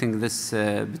correcting this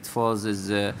pitfalls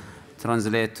is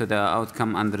translate to the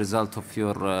outcome and result of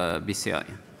your BCI.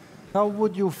 How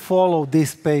would you follow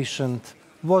this patient?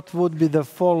 What would be the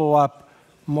follow-up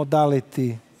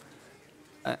modality?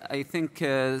 I think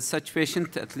such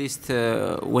patient, at least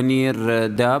 1 year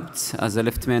dubbed as a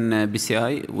left main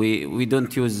BCI, we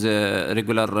don't use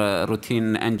regular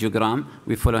routine angiogram.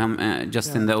 We follow him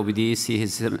just in the OBD, see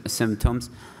his symptoms,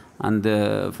 and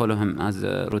follow him as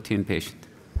a routine patient.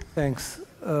 Thanks.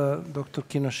 Dr.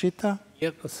 Kinoshita?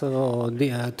 Yep. So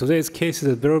today's case is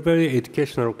a very, very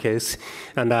educational case,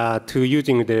 and to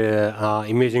using the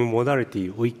imaging modality,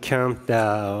 we can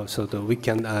we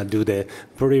can do the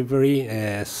very, very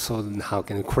so how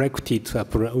can corrected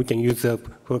we can use a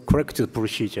corrected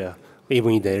procedure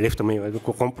even in the left main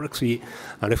complexly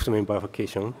left main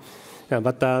bifurcation.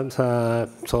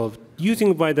 So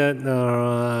using by the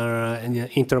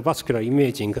intravascular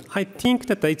imaging, I think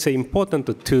that it's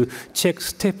important to check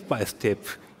step by step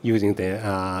using the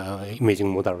imaging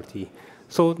modality.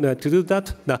 So to do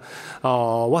that,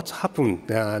 what's happened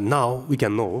now we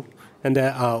can know, and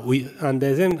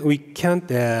then we can't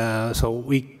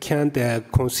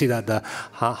consider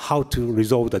how to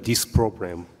resolve this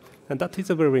problem, and that is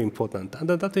a very important, and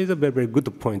that is a very, very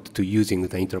good point to using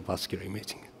the intravascular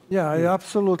imaging. Yeah, I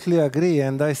absolutely agree,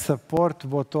 and I support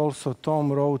what also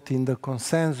Tom wrote in the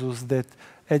consensus that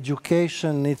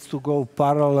education needs to go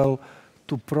parallel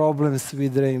to problems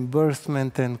with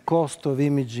reimbursement and cost of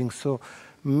imaging. So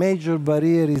major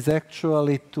barrier is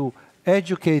actually to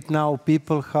educate now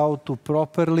people how to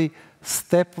properly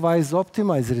stepwise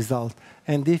optimize result.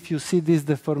 And if you see this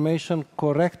deformation,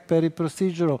 correct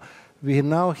peri-procedural, we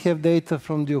now have data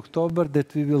from the October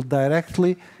that we will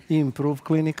directly improve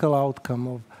clinical outcome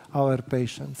of our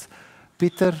patients.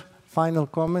 Peter, final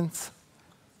comments?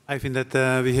 I think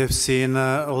that we have seen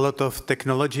a lot of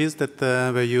technologies that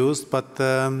were used, but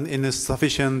in a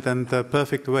sufficient and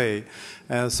perfect way.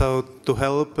 So to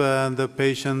help the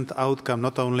patient outcome,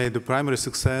 not only the primary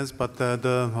success, but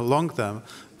the long-term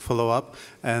follow-up.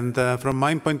 And from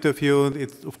my point of view,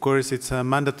 of course, it's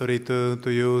mandatory to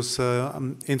use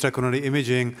intracoronary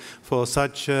imaging for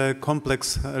such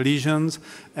complex lesions.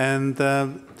 And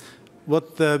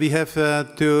what we have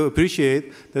to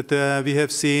appreciate that we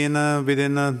have seen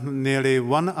within nearly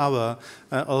 1 hour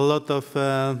a lot of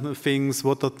things, a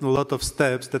lot of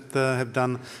steps that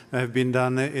have been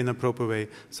done in a proper way.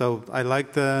 So I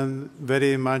liked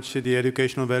very much the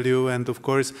educational value and, of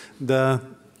course, the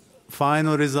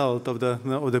final result of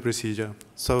the procedure.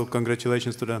 So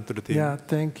congratulations to the team. Yeah,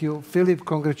 thank you. Philip,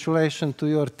 congratulations to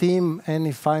your team.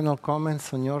 Any final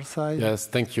comments on your side? Yes,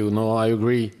 thank you. No, I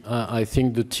agree. I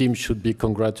think the team should be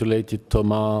congratulated.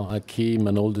 Thomas, Hakim,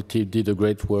 and all the team did a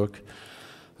great work.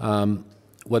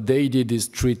 What they did is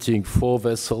treating 4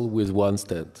 vessels with 1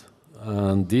 stent.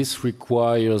 And this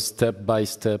requires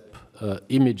step-by-step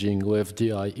imaging,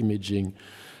 OFDI imaging,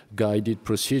 guided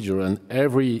procedure. And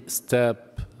every step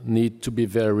need to be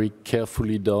very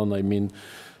carefully done. I mean,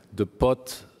 the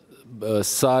pot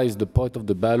size, the point of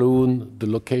the balloon, the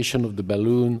location of the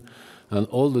balloon, and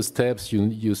all the steps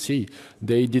you see,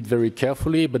 they did very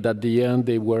carefully, but at the end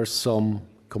there were some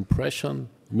compression,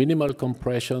 minimal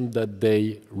compression that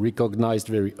they recognized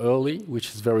very early,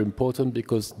 which is very important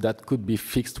because that could be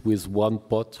fixed with 1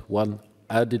 pot, 1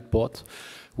 added pot,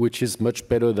 which is much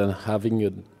better than having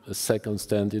a second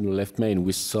stent in the left main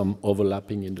with some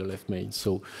overlapping in the left main.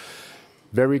 So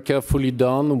very carefully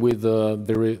done with a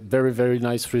very, very, very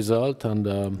nice result.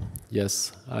 And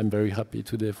yes, I'm very happy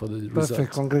today for the result.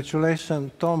 Perfect.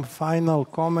 Congratulations. Tom, final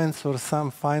comments or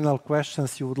some final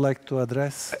questions you would like to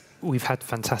address? We've had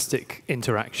fantastic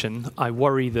interaction. I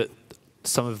worry that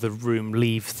some of the room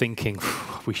leave thinking,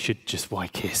 we should just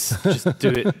YKISS, just do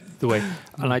it the way.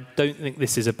 And I don't think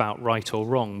this is about right or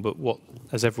wrong, but what,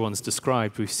 as everyone's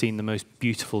described, we've seen the most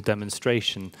beautiful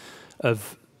demonstration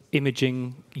of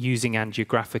imaging, using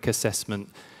angiographic assessment,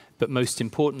 but most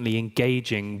importantly,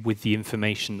 engaging with the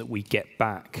information that we get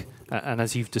back. And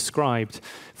as you've described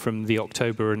from the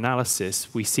October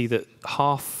analysis, we see that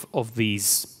half of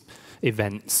these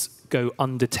events go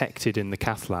undetected in the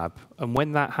cath lab. And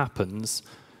when that happens,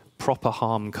 proper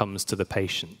harm comes to the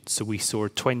patient. So we saw a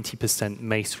 20%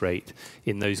 MACE rate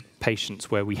in those patients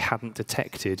where we hadn't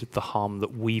detected the harm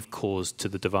that we've caused to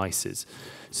the devices.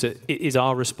 So it is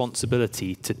our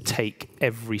responsibility to take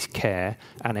every care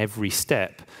and every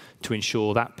step to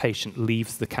ensure that patient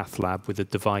leaves the cath lab with a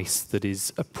device that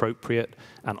is appropriate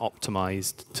and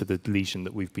optimized to the lesion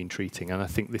that we've been treating. And I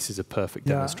think this is a perfect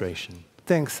demonstration.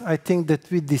 Thanks. I think that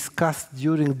we discussed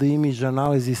during the image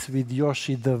analysis with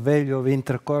Yoshi the value of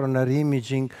intracoronary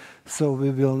imaging, so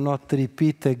we will not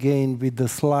repeat again with the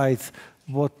slides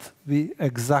what we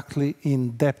exactly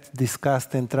in depth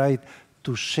discussed and tried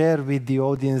to share with the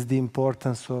audience the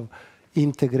importance of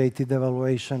integrated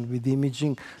evaluation with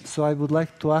imaging. So I would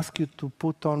like to ask you to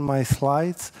put on my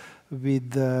slides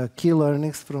with the key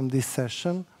learnings from this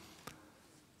session.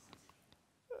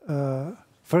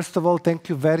 First of all, thank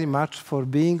you very much for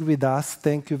being with us.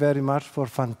 Thank you very much for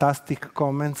fantastic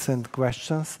comments and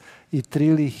questions. It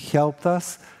really helped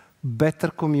us better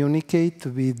communicate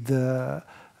with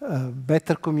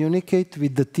better communicate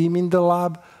with the team in the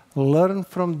lab, learn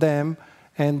from them,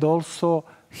 and also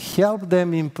help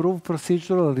them improve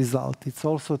procedural results. It's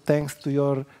also thanks to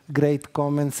your great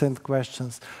comments and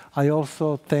questions. I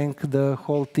also thank the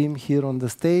whole team here on the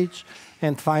stage.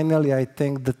 And finally, I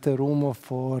thank the Terumo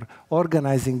for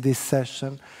organizing this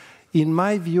session. In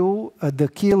my view, the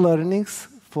key learnings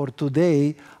for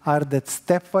today are that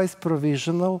stepwise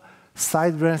provisional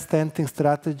side branch stenting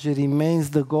strategy remains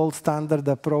the gold standard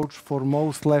approach for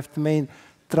most left main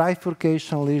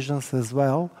trifurcation lesions as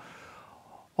well.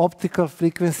 Optical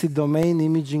frequency domain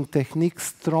imaging techniques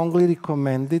strongly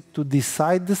recommended to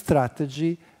decide the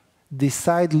strategy,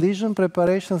 decide lesion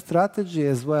preparation strategy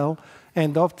as well,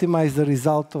 and optimize the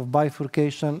result of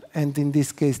bifurcation and, in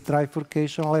this case,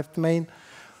 trifurcation left main.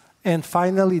 And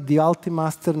finally, the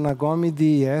Ultimaster Nagomi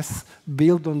DES,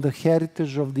 built on the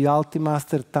heritage of the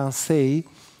Ultimaster Tansei,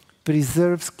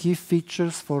 preserves key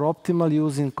features for optimal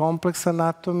use in complex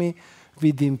anatomy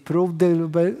with improved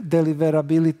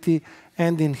deliverability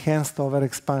and enhanced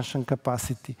overexpansion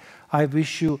capacity. I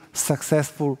wish you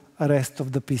successful rest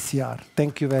of the PCR.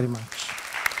 Thank you very much.